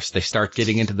police force. They start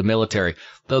getting into the military.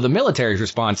 Though the military's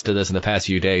response to this in the past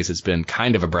few days has been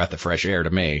kind of a breath of fresh air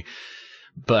to me.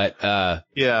 But they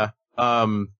are.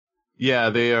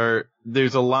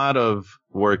 There's a lot of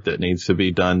work that needs to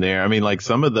be done there. I mean,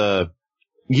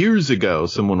 years ago,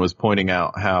 someone was pointing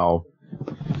out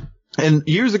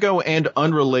and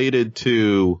unrelated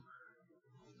to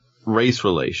race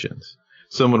relations,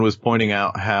 someone was pointing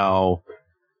out how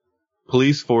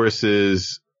police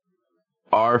forces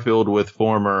are filled with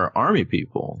former army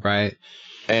people. Right.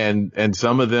 And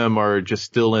some of them are just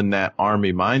still in that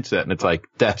army mindset. And it's like,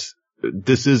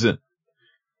 this isn't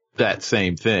that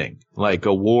same thing. Like,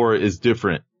 a war is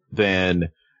different than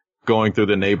going through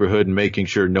the neighborhood and making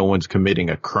sure no one's committing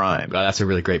a crime. Oh, that's a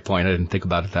really great point. I didn't think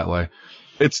about it that way.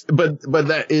 But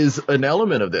that is an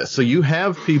element of this. So you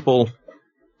have people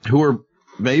who are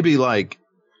maybe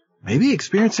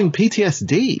experiencing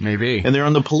PTSD. Maybe. And they're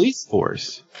on the police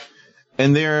force.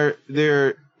 And they're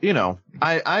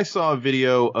I saw a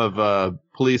video of a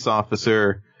police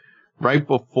officer right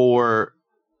before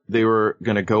they were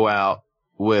going to go out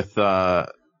with, I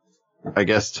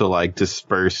guess to like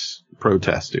disperse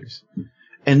protesters.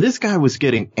 And this guy was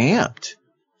getting amped.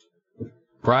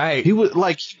 Right. He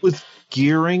was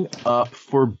gearing up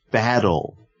for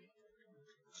battle.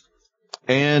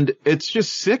 And it's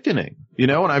just sickening,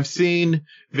 and I've seen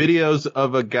videos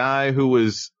of a guy who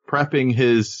was prepping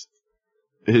his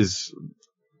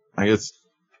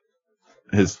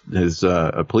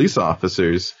police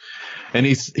officers, and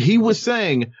he was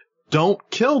saying, don't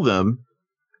kill them,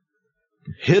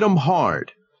 hit them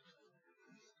hard.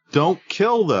 Don't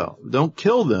kill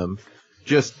them,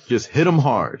 just hit them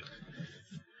hard.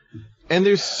 And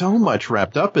there's so much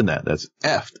wrapped up in that that's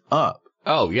effed up.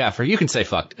 Oh yeah, you can say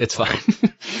fucked. It's fine.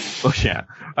 Oh yeah,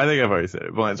 I think I've already said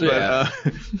it once, but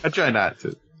I try not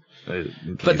to.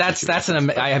 But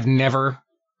I have never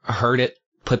heard it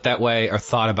put that way or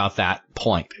thought about that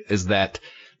point, is that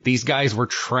these guys were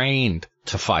trained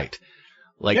to fight.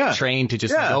 Trained to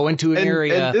just go into an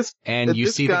area and you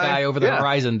see the guy over the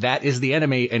horizon. That is the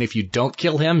enemy. And if you don't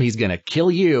kill him, he's going to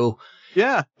kill you.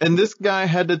 Yeah. And this guy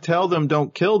had to tell them,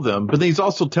 don't kill them. But he's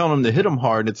also telling them to hit them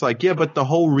hard. And it's like, yeah, but the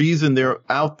whole reason they're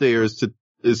out there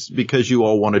is because you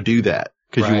all want to do that.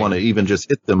 Because you want to even just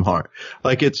hit them hard.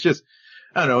 It's just,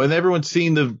 I don't know. And everyone's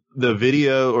seen the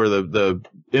video or the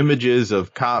images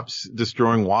of cops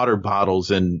destroying water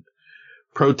bottles and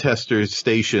protesters'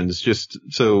 stations. Just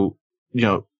so,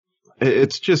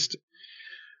 it's just,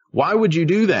 why would you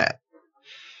do that?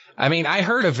 I mean, I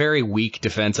heard a very weak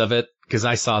defense of it, because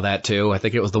I saw that too. I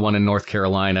think it was the one in North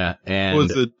Carolina. And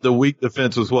the weak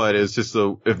defense was what? It's just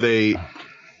if they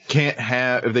can't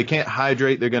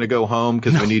hydrate, they're going to go home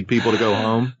because we need people to go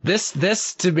home.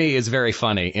 This to me is very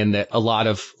funny in that a lot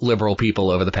of liberal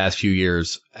people over the past few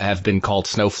years have been called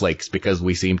snowflakes because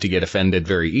we seem to get offended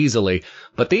very easily.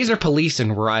 But these are police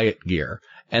in riot gear,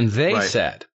 and they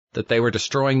said that they were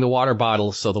destroying the water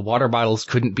bottles so the water bottles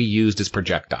couldn't be used as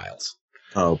projectiles.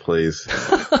 Oh, please.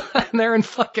 And they're in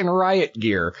fucking riot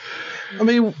gear. I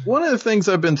mean, one of the things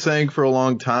I've been saying for a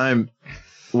long time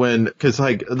because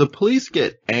the police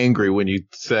get angry when you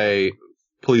say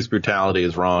police brutality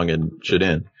is wrong and should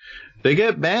end. They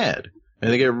get mad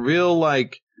and they get real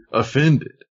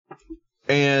offended.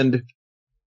 And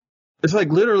it's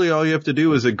literally all you have to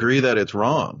do is agree that it's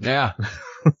wrong. Yeah.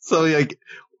 So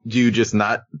do you just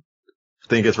not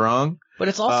think it's wrong? But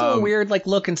it's also a weird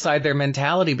look inside their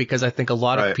mentality, because I think a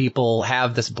lot of people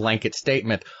have this blanket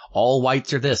statement, all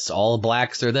whites are this, all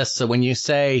blacks are this. So when you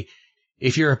say,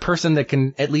 if you're a person that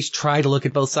can at least try to look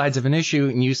at both sides of an issue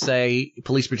and you say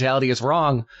police brutality is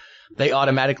wrong, they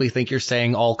automatically think you're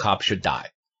saying all cops should die.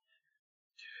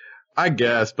 I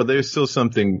guess, but there's still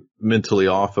something mentally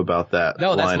off about that.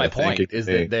 No, that's my point. Is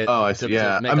that I see.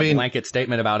 To make a blanket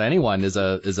statement about anyone is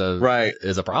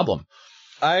a problem.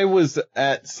 I was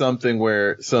at something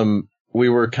where we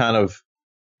were kind of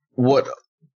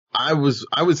I was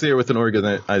there with an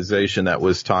organization that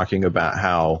was talking about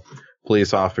how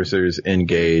police officers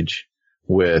engage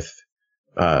with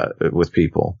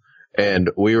people. And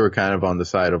we were kind of on the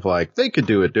side of they could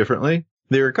do it differently.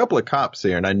 There were a couple of cops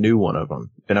there and I knew one of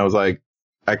them. And I was I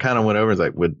kind of went over and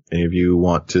was would any of you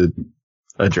want to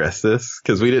address this?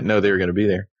 Cause we didn't know they were going to be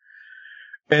there.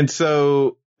 And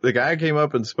so the guy came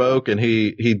up and spoke, and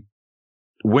he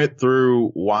went through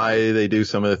why they do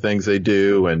some of the things they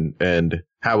do and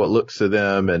how it looks to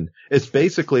them. And it's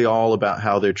basically all about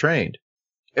how they're trained.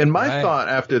 And my thought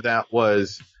after that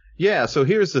was, so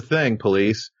here's the thing,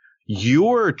 police.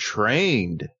 You're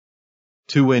trained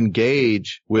to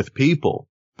engage with people,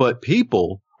 but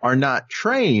people are not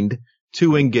trained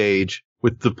to engage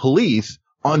with the police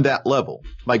on that level.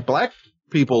 Black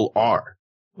people are.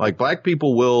 Black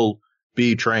people will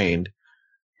be trained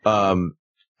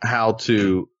how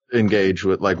to engage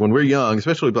with, when we're young,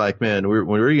 especially black men, when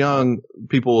we're young,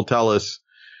 people will tell us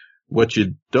what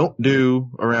you don't do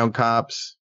around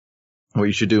cops, what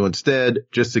you should do instead,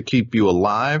 just to keep you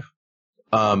alive.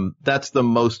 That's the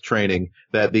most training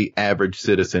that the average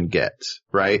citizen gets,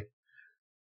 right?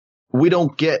 We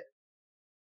don't get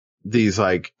these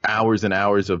hours and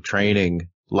hours of training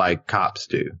like cops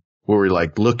do, where we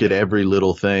look at every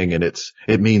little thing and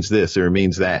it means this or it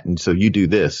means that. And so you do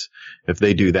this. If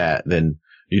they do that, then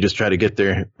you just try to get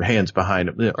their hands behind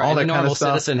them. Right. All that kind of stuff. The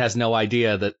normal citizen has no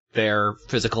idea that their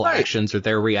physical actions or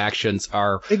their reactions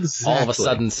are all of a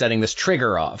sudden setting this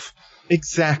trigger off.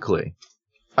 Exactly.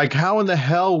 How in the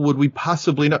hell would we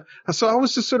possibly know? So I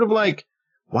was just sort of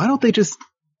why don't they just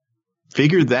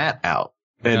figure that out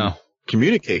and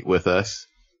communicate with us?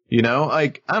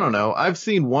 I don't know. I've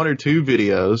seen one or two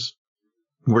videos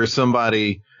where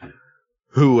somebody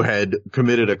who had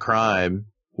committed a crime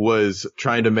was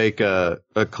trying to make a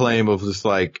claim of just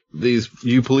like,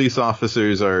 you police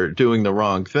officers are doing the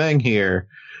wrong thing here.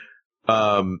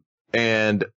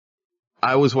 And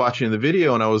I was watching the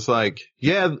video and I was like,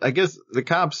 yeah, I guess the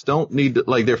cops don't need to,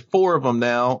 like, there are 4 of them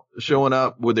now showing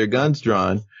up with their guns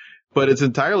drawn, but it's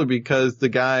entirely because the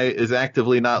guy is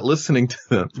actively not listening to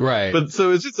them. Right. But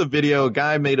so it's just a video. A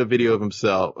guy made a video of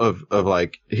himself of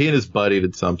like, he and his buddy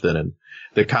did something, and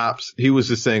the cops, he was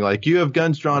just saying like, you have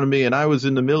guns drawn on me and I was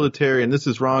in the military and this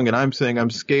is wrong. And I'm saying I'm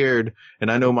scared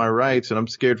and I know my rights and I'm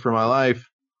scared for my life.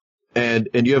 And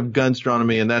you have guns drawn on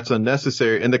me and that's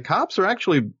unnecessary. And the cops are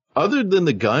actually, other than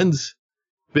the guns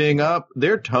being up,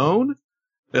 their tone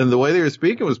and the way they were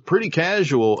speaking was pretty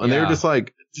casual. And they were just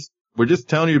like, we're just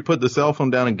telling you to put the cell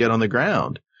phone down and get on the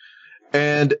ground.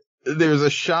 And there's a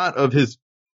shot of his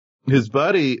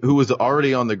buddy who was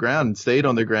already on the ground and stayed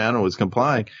on the ground and was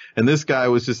complying. And this guy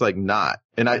was just like not.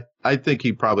 And I think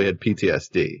he probably had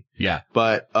PTSD. Yeah.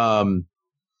 But,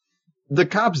 the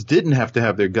cops didn't have to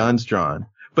have their guns drawn.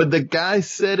 But the guy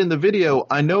said in the video,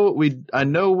 I know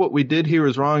what we did here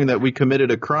is wrong and that we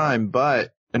committed a crime,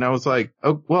 and I was like,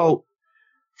 oh, well,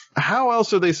 how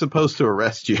else are they supposed to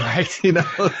arrest you? Right. You know,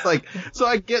 it's like, so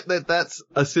I get that that's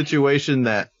a situation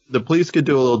that the police could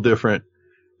do a little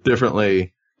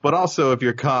differently. But also, if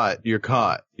you're caught, you're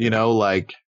caught, you know,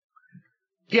 like,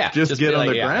 just get on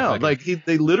the ground. Like,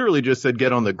 they literally just said,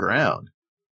 get on the ground.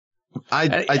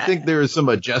 I think there is some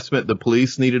adjustment the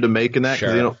police needed to make in that.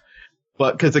 Sure.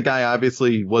 Because the guy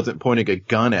obviously wasn't pointing a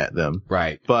gun at them.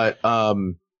 Right. But,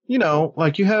 you know,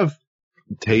 like, you have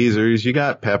tasers, you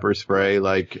got pepper spray,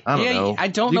 like, I don't know. I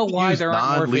don't know why there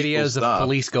aren't more videos of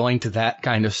police going to that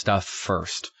kind of stuff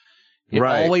first. It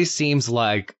always seems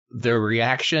like the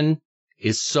reaction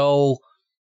is so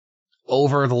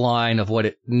over the line of what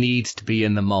it needs to be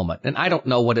in the moment. And I don't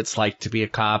know what it's like to be a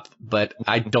cop, but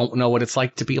I don't know what it's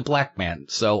like to be a black man.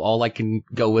 So all I can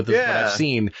go with is what I've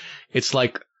seen. It's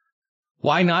like,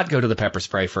 why not go to the pepper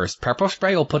spray first? Pepper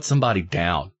spray will put somebody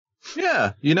down.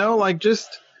 Yeah. You know, like, just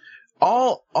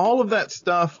all of that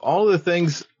stuff, all of the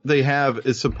things they have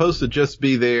is supposed to just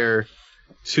be there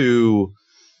to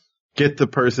get the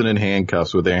person in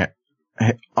handcuffs with their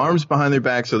arms behind their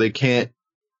back so they can't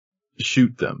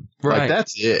shoot them. Right. Like,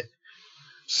 that's it.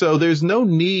 So there's no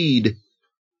need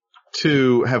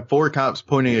to have 4 cops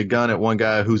pointing a gun at one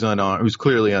guy who's unarmed, who's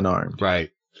clearly unarmed. Right.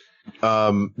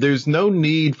 There's no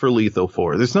need for lethal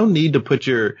force. There's no need to put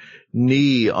your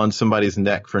knee on somebody's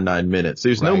neck for 9 minutes.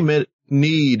 There's no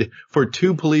need for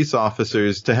 2 police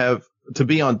officers to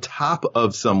be on top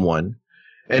of someone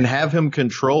and have him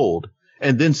controlled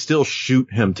and then still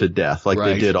shoot him to death like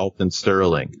they did Alton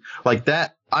Sterling. Like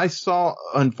that, I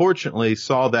unfortunately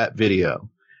saw that video.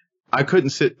 I couldn't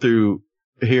sit through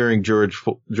hearing George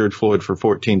Floyd for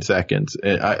 14 seconds.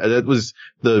 And that was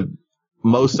the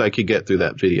most I could get through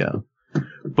that video.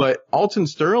 But Alton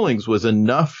Sterling's was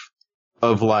enough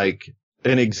of like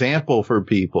an example for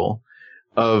people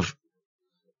of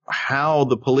how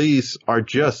the police are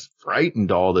just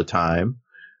frightened all the time,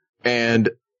 and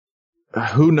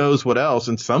who knows what else.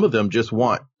 And some of them just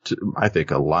want to, I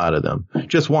think a lot of them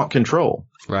just want control.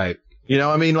 Right. You know,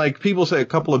 I mean, like, people say a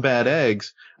couple of bad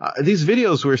eggs. These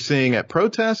videos we're seeing at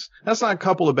protests, that's not a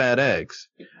couple of bad eggs.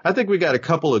 I think we got a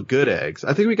couple of good eggs.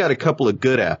 I think we got a couple of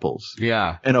good apples.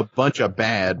 Yeah. And a bunch of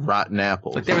bad, rotten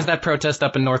apples. Like, there was that protest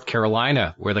up in North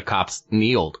Carolina where the cops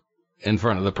kneeled in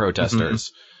front of the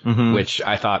protesters, which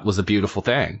I thought was a beautiful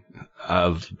thing.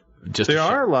 There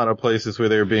are a lot of places where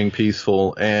they're being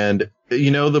peaceful, and,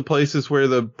 you know, the places where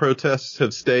the protests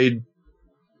have stayed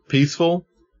peaceful,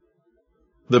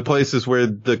 the places where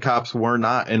the cops were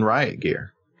not in riot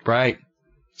gear. Right.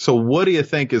 So what do you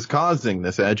think is causing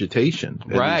this agitation in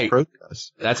these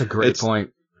protests? That's a great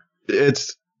point.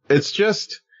 It's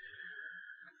just,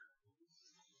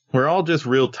 we're all just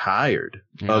real tired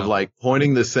of like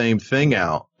pointing the same thing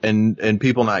out and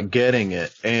people not getting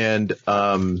it. And,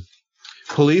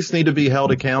 police need to be held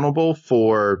accountable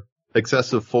for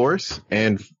excessive force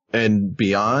and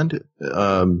beyond.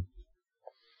 A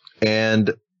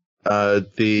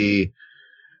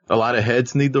lot of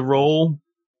heads need to roll,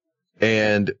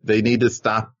 and they need to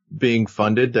stop being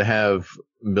funded to have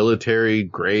military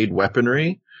grade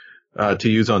weaponry, to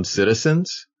use on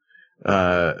citizens,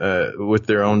 with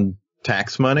their own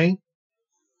tax money.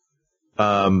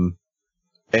 And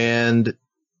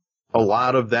a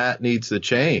lot of that needs to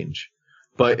change,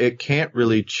 but it can't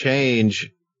really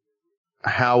change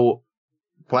how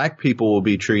black people will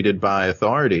be treated by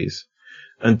authorities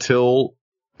until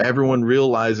everyone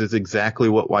realizes exactly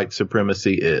what white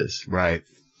supremacy is. Right.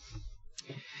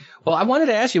 Well, I wanted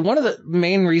to ask you, one of the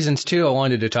main reasons, too, I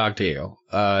wanted to talk to you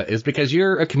is because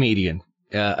you're a comedian,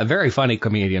 a very funny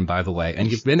comedian, by the way,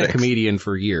 and you've been a comedian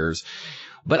for years.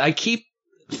 But I keep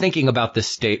thinking about this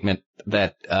statement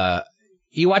that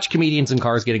you watch comedians in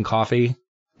cars getting coffee.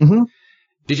 Mm-hmm.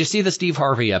 Did you see the Steve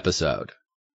Harvey episode?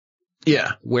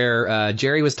 Yeah. Where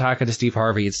Jerry was talking to Steve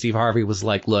Harvey, and Steve Harvey was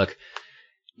like, look,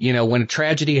 you know, when a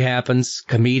tragedy happens,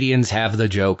 comedians have the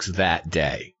jokes that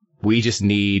day. We just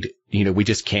need, you know, we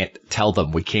just can't tell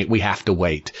them. We have to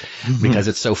wait because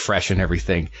it's so fresh and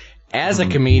everything. As a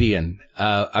comedian,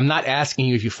 I'm not asking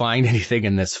you if you find anything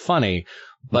in this funny,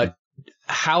 but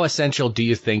how essential do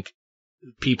you think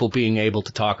people being able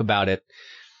to talk about it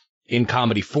in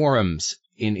comedy forums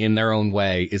in their own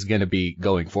way is going to be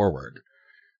going forward?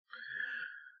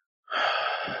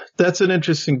 That's an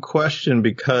interesting question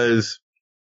because,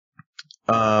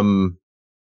 you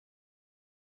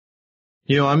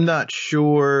know, I'm not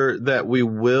sure that we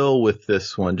will with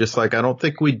this one, just like I don't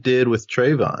think we did with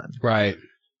Trayvon. Right.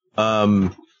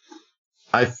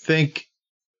 I think,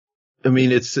 I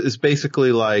mean, it's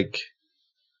basically like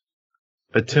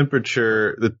a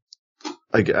temperature that,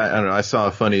 like, I don't know, I saw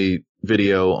a funny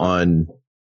video on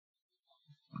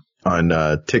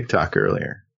TikTok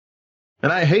earlier.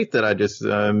 And I hate that I just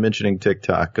mentioning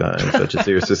TikTok in such a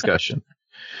serious discussion.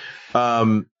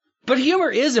 But humor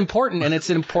is important, and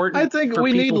it's important. I think for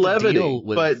we need people levity, to deal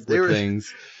with, but there was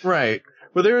things. Right.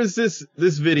 Well, there was this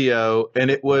video,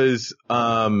 and it was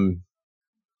some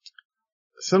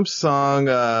song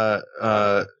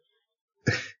that,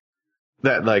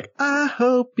 like, I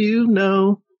hope you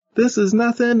know this has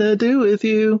nothing to do with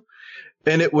you.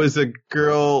 And it was a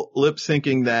girl lip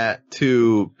syncing that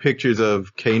to pictures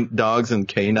of dogs in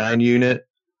Canine Unit.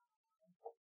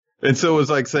 And so it was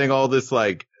like saying all this,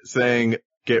 like saying,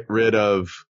 get rid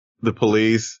of the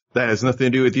police. That has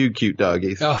nothing to do with you, cute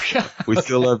doggies. Oh, yeah. We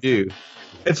still love you.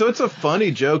 And so it's a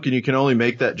funny joke, and you can only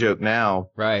make that joke now.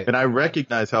 Right. And I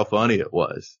recognize how funny it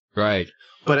was. Right.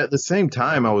 But at the same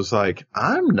time, I was like,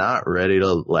 I'm not ready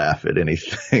to laugh at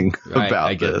anything about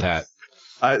I get this.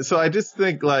 that. So I just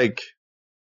think, like,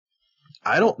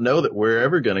 I don't know that we're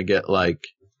ever going to get, like,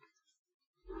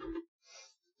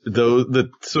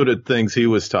 the sort of things he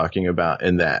was talking about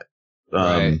in that,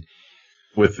 Right.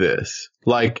 with this.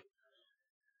 Like,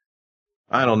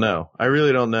 I don't know. I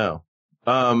really don't know.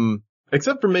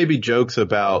 Except for maybe jokes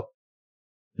about,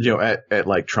 you know, at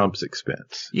like Trump's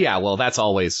expense. Yeah, well,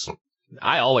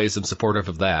 I always am supportive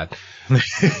of that.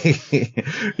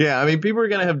 Yeah, I mean, people are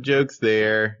going to have jokes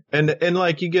there. And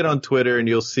like, you get on Twitter and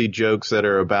you'll see jokes that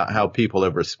are about how people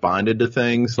have responded to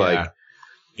things, Yeah. like,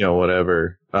 you know,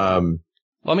 whatever. Well,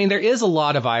 I mean, there is a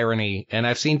lot of irony, and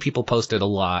I've seen people post it a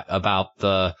lot about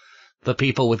the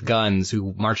people with guns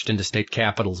who marched into state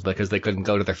capitals because they couldn't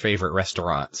go to their favorite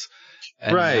restaurants.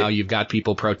 And Right. now you've got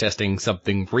people protesting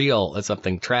something real and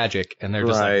something tragic, and they're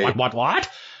just Right. like, what?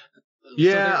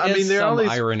 Yeah, So I mean, there are some all these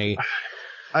irony.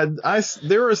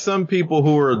 there are some people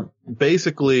who are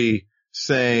basically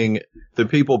saying the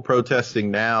people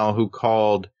protesting now who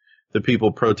called the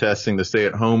people protesting the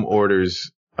stay-at-home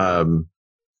orders, whatever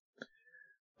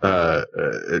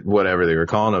they were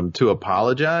calling them, to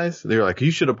apologize. They were like,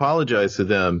 you should apologize to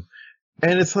them.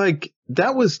 And it's like,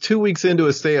 that was 2 weeks into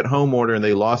a stay-at-home order, and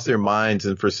they lost their minds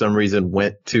and for some reason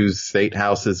went to state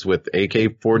houses with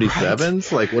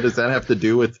AK-47s. Right. Like, what does that have to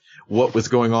do with what was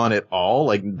going on at all?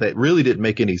 Like, that really didn't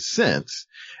make any sense.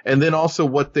 And then also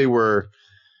what they were,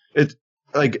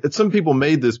 some people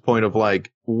made this point of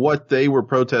like, what they were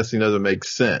protesting doesn't make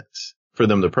sense for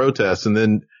them to protest. And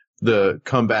then the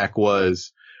comeback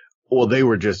was, well, they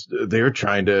were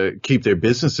trying to keep their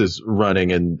businesses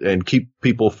running and keep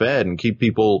people fed and keep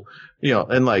people, you know,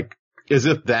 and like, as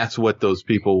if that's what those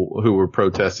people who were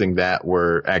protesting that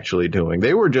were actually doing.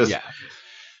 They were just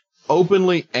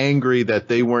openly angry that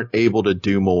they weren't able to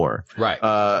do more. Right.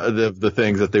 The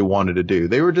things that they wanted to do.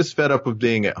 They were just fed up of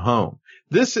being at home.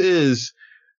 This is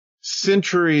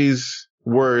centuries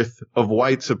worth of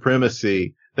white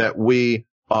supremacy that we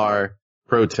are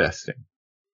protesting.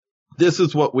 This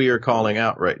is what we are calling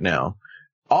out right now.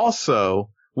 Also,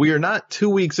 we are not 2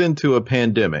 weeks into a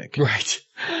pandemic. Right.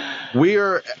 We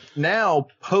are now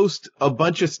post a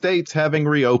bunch of states having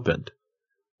reopened.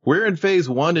 We're in phase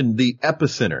one in the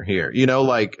epicenter here, you know,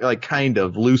 like kind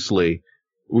of loosely.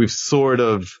 We've sort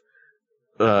of,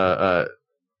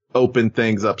 opened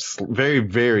things up very,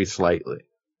 very slightly.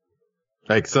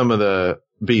 Like some of the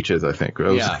beaches, I think.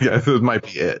 That might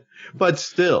be it. But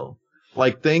still.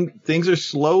 Like things are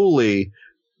slowly,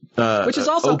 which is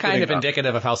also kind of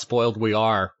indicative of how spoiled we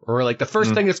are. Or like the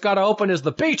first thing that's got to open is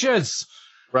the beaches.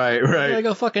 Right. Like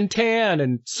go fucking tan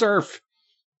and surf.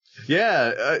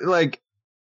 Yeah, like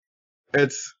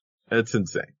it's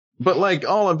insane. But like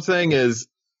all I'm saying is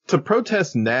to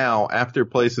protest now after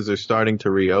places are starting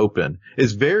to reopen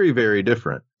is very, very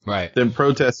different Right. than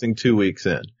protesting 2 weeks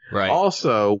in. Right.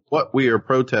 Also, what we are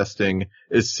protesting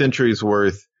is centuries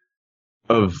worth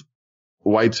of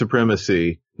white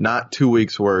supremacy, not 2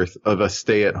 weeks worth of a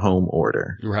stay-at-home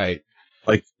order. Right.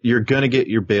 Like, you're gonna get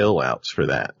your bailouts for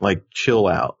that. Like, chill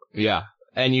out. Yeah.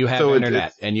 And you have So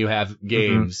internet, and you have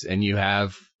games, and you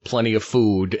have plenty of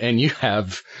food, and you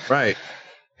have... Right.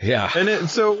 Yeah. And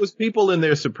so it was people in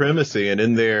their supremacy and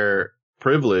in their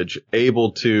privilege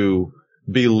able to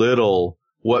belittle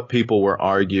what people were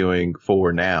arguing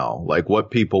for now, like what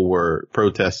people were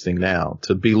protesting now,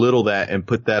 to belittle that and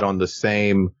put that on the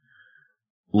same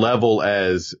level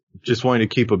as just wanting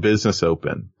to keep a business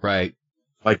open. Right.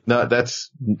 Like, no,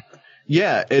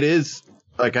 yeah, it is.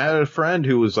 Like, I had a friend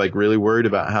who was like really worried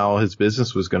about how his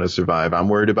business was going to survive. I'm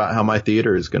worried about how my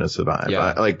theater is going to survive.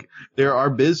 Yeah. Like, there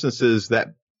are businesses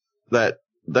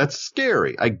that's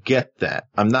scary. I get that.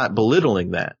 I'm not belittling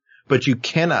that, but you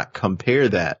cannot compare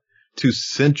that to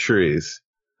centuries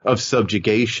of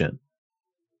subjugation.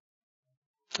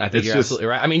 I think you're absolutely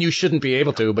right. I mean, you shouldn't be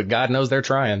able to, but God knows they're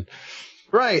trying.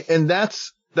 Right. And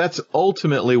that's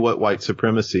ultimately what white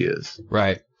supremacy is.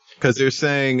 Right. Because they're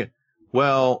saying,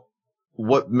 well,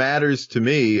 what matters to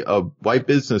me, a white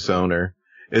business owner,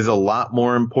 is a lot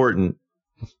more important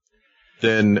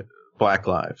than Black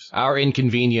lives. Our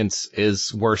inconvenience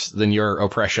is worse than your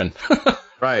oppression.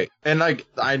 Right. And like,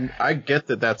 I get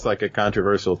that that's like a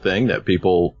controversial thing that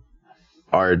people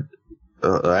are,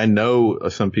 I know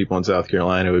some people in South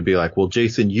Carolina would be like, well,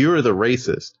 Jason, you're the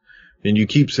racist and you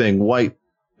keep saying white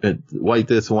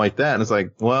this and white that. And it's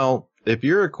like, well, if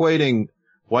you're equating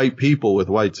white people with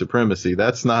white supremacy,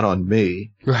 that's not on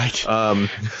me. Right.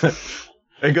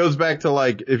 It goes back to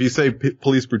like, if you say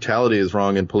police brutality is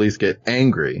wrong and police get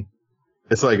angry,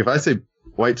 it's like, if I say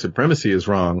white supremacy is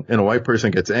wrong and a white person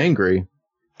gets angry,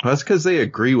 that's because they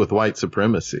agree with white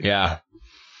supremacy. Yeah.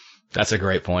 That's a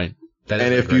great point. That is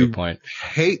and a if great you point.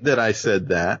 hate that I said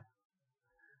that,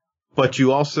 but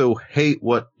you also hate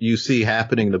what you see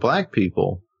happening to black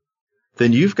people,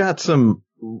 then you've got some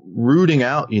rooting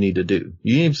out you need to do.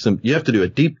 You have to do a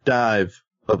deep dive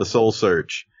of a soul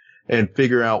search and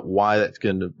figure out why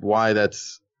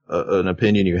that's an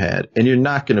opinion you had. And you're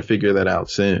not going to figure that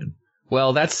out soon.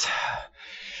 Well, that's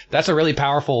a really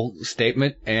powerful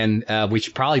statement, and we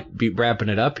should probably be wrapping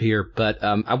it up here. But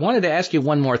I wanted to ask you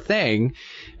one more thing,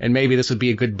 and maybe this would be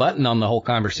a good button on the whole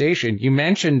conversation. You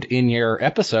mentioned in your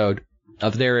episode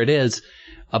of There It Is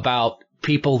about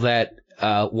people that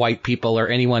white people or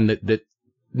anyone that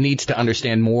needs to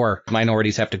understand more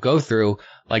minorities have to go through,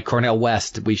 like Cornel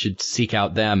West. We should seek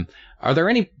out them.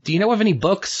 Do you know of any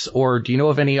books or do you know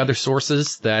of any other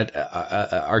sources that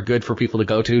are good for people to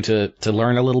go to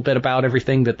learn a little bit about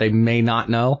everything that they may not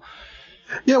know?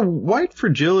 Yeah, white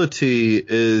fragility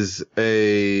is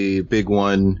a big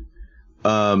one,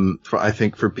 I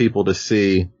think for people to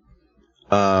see,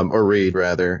 or read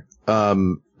rather.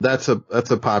 That's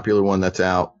a popular one that's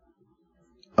out.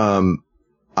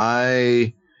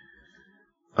 I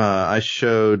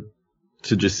showed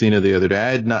to Justina the other day.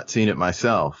 I had not seen it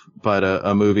myself, but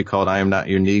a movie called I Am Not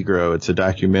Your Negro. It's a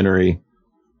documentary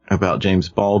about James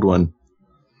Baldwin,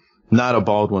 not a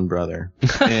Baldwin brother.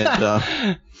 And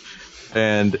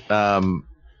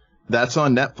that's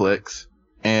on Netflix,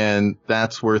 and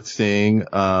that's worth seeing.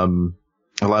 A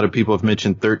lot of people have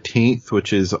mentioned 13th,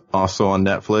 which is also on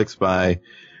Netflix by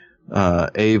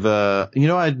Ava. You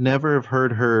know, I'd never have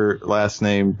heard her last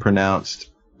name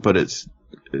pronounced, but is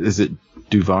it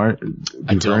Duvernay?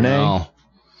 I don't know.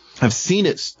 I've seen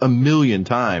it a million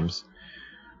times,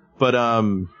 but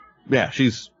yeah,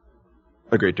 she's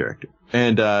a great director,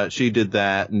 and she did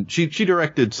that, and she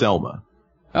directed Selma.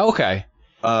 Oh, okay.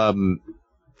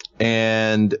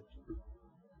 And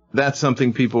that's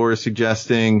something people were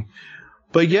suggesting.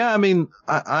 But yeah, I mean,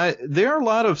 there are a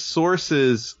lot of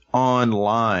sources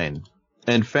online,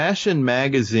 and Fashion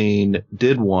Magazine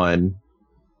did one,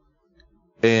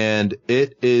 and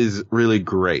it is really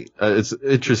great. It's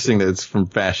interesting that it's from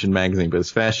Fashion Magazine, but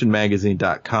it's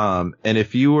fashionmagazine.com. And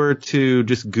if you were to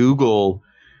just Google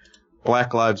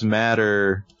Black Lives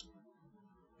Matter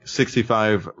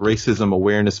 65 racism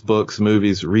awareness books,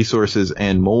 movies, resources,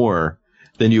 and more,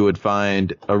 then you would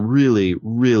find a really,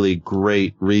 really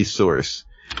great resource.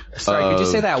 Sorry, could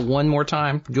you say that one more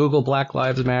time? Google Black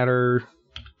Lives Matter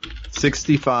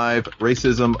 65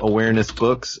 racism awareness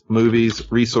books,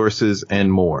 movies, resources,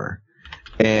 and more.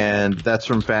 And that's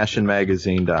from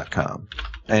fashionmagazine.com.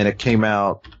 And it came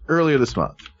out earlier this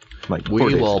month. like 4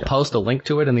 We days will ago. post a link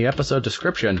to it in the episode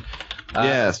description.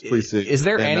 Yes, please do. Is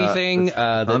there And, anything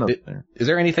is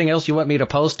there anything else you want me to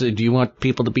post? Do you want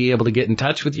people to be able to get in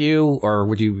touch with you, or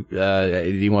would you do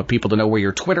you want people to know where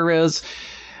your Twitter is,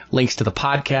 links to the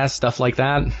podcast, stuff like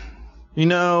that? You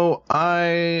know,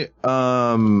 I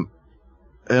am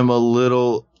a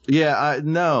little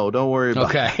no, don't worry about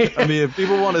Okay. it. I mean, if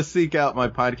people want to seek out my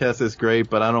podcast, it's great,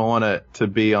 but I don't want it to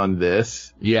be on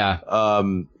this. Yeah.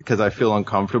 Because I feel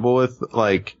uncomfortable with,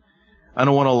 like, I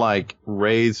don't want to, like,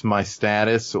 raise my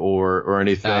status or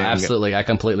anything. Absolutely. I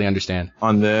completely understand.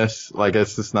 On this. Like,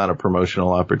 it's just not a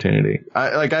promotional opportunity.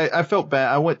 I felt bad.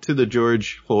 I went to the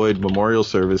George Floyd memorial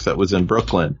service that was in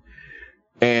Brooklyn.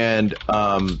 And,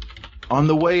 on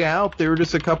the way out, there were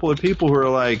just a couple of people who were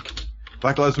like,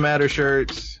 Black Lives Matter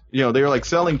shirts. You know, they were like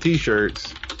selling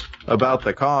t-shirts about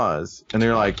the cause. And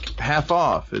they're like half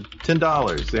off at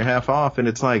 $10. They're half off. And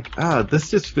it's like,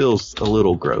 this just feels a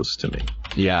little gross to me.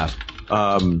 Yeah.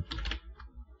 I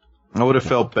would have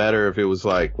felt better if it was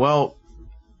like, well,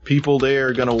 people there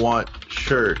are going to want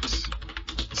shirts.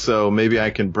 So maybe I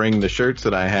can bring the shirts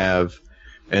that I have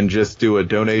and just do a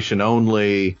donation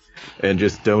only and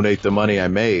just donate the money I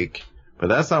make. But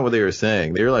that's not what they were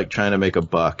saying. They were like trying to make a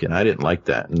buck, and I didn't like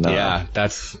that. And, yeah,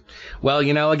 well,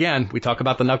 you know, again, we talk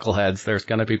about the knuckleheads. There's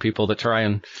going to be people that try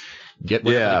and get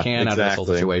whatever they can out of this whole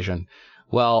situation.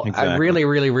 Well, I really,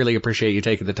 really, really appreciate you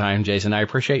taking the time, Jason. I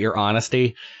appreciate your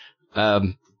honesty.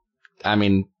 I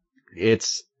mean,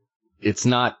 it's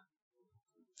not,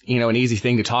 you know, an easy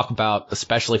thing to talk about,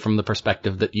 especially from the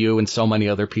perspective that you and so many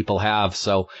other people have.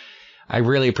 So I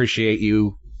really appreciate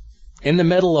you in the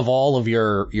middle of all of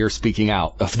your speaking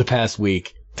out of the past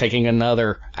week, taking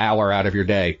another hour out of your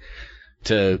day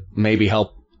to maybe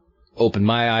help open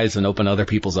my eyes and open other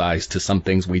people's eyes to some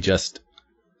things we just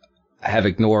have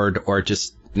ignored or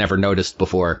just never noticed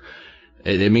before.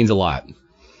 It means a lot.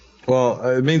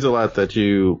 Well, it means a lot that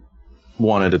you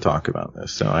wanted to talk about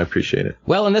this, so I appreciate it.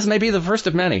 Well, and this may be the first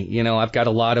of many. You know, I've got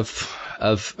a lot of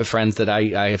friends that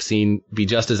I have seen be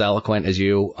just as eloquent as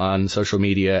you on social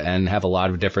media and have a lot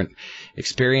of different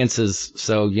experiences.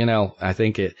 So, you know, I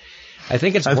think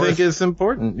it's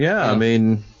important. Yeah. I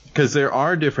mean, because there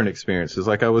are different experiences.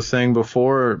 Like I was saying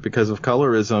before, because of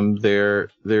colorism,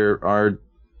 there are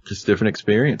just different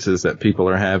experiences that people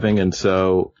are having. And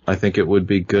so I think it would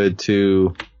be good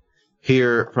to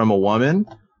hear from a woman.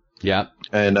 Yeah.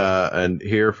 And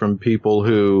hear from people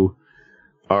who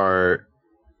are,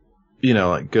 you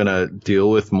know, like gonna deal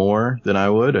with more than I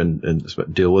would and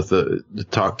deal with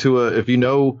talk to if you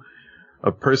know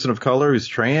a person of color who's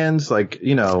trans, like,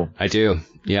 you know. I do.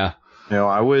 Yeah. You know,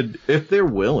 I would, if they're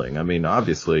willing. I mean,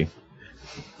 obviously,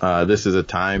 this is a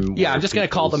time. Yeah. I'm just going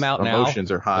to call them out now.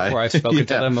 Emotions are high. Before I've spoken to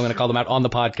them, I'm going to call them out on the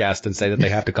podcast and say that they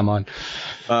have to come on.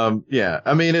 Yeah.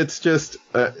 I mean, it's just,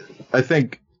 I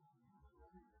think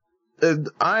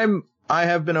I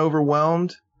have been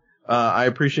overwhelmed. I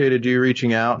appreciated you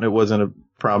reaching out, and it wasn't a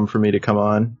problem for me to come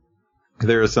on.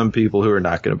 There are some people who are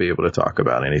not going to be able to talk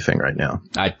about anything right now.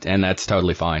 And that's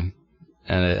totally fine.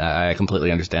 And I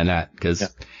completely understand that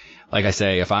because, like I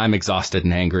say, if I'm exhausted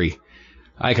and angry,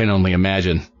 I can only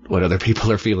imagine what other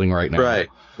people are feeling right now.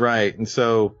 Right. And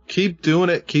so keep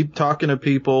doing it. Keep talking to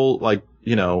people. Like,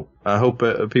 you know, I hope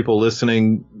people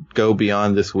listening go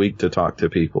beyond this week to talk to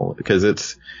people, because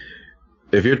if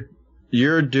you're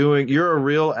a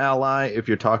real ally if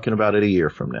you're talking about it a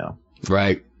year from now.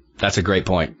 Right. That's a great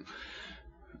point.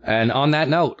 And on that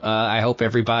note, I hope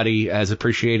everybody has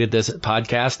appreciated this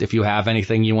podcast. If you have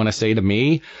anything you want to say to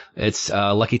me, it's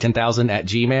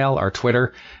lucky10000@gmail. Our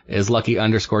Twitter is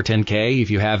lucky_10k.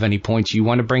 If you have any points you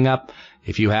want to bring up,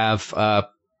 if you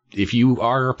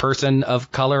are a person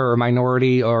of color or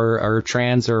minority or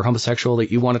trans or homosexual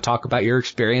that you want to talk about your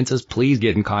experiences, please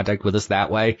get in contact with us that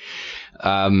way.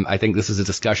 I think this is a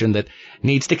discussion that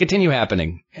needs to continue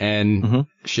happening and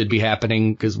should be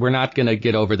happening, because we're not going to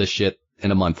get over this shit in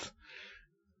a month.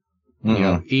 You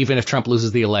know, even if Trump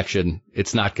loses the election,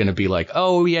 it's not going to be like,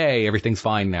 oh, yay, everything's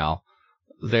fine now.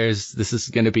 This is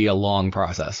going to be a long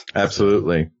process.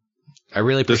 Absolutely. I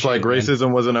really appreciate it. Just like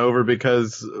racism wasn't over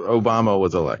because Obama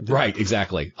was elected. Right,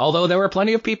 exactly. Although there were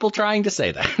plenty of people trying to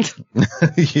say that.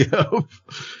 Yep.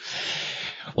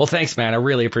 Well, thanks, man. I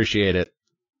really appreciate it.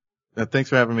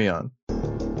 Thanks for having me on.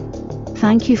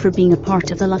 Thank you for being a part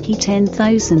of the Lucky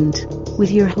 10,000 with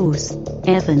your host,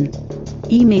 Evan.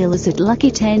 Email us at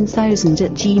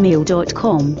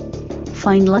lucky10000@gmail.com.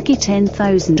 Find Lucky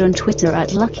 10,000 on Twitter at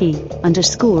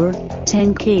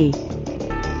lucky_10k.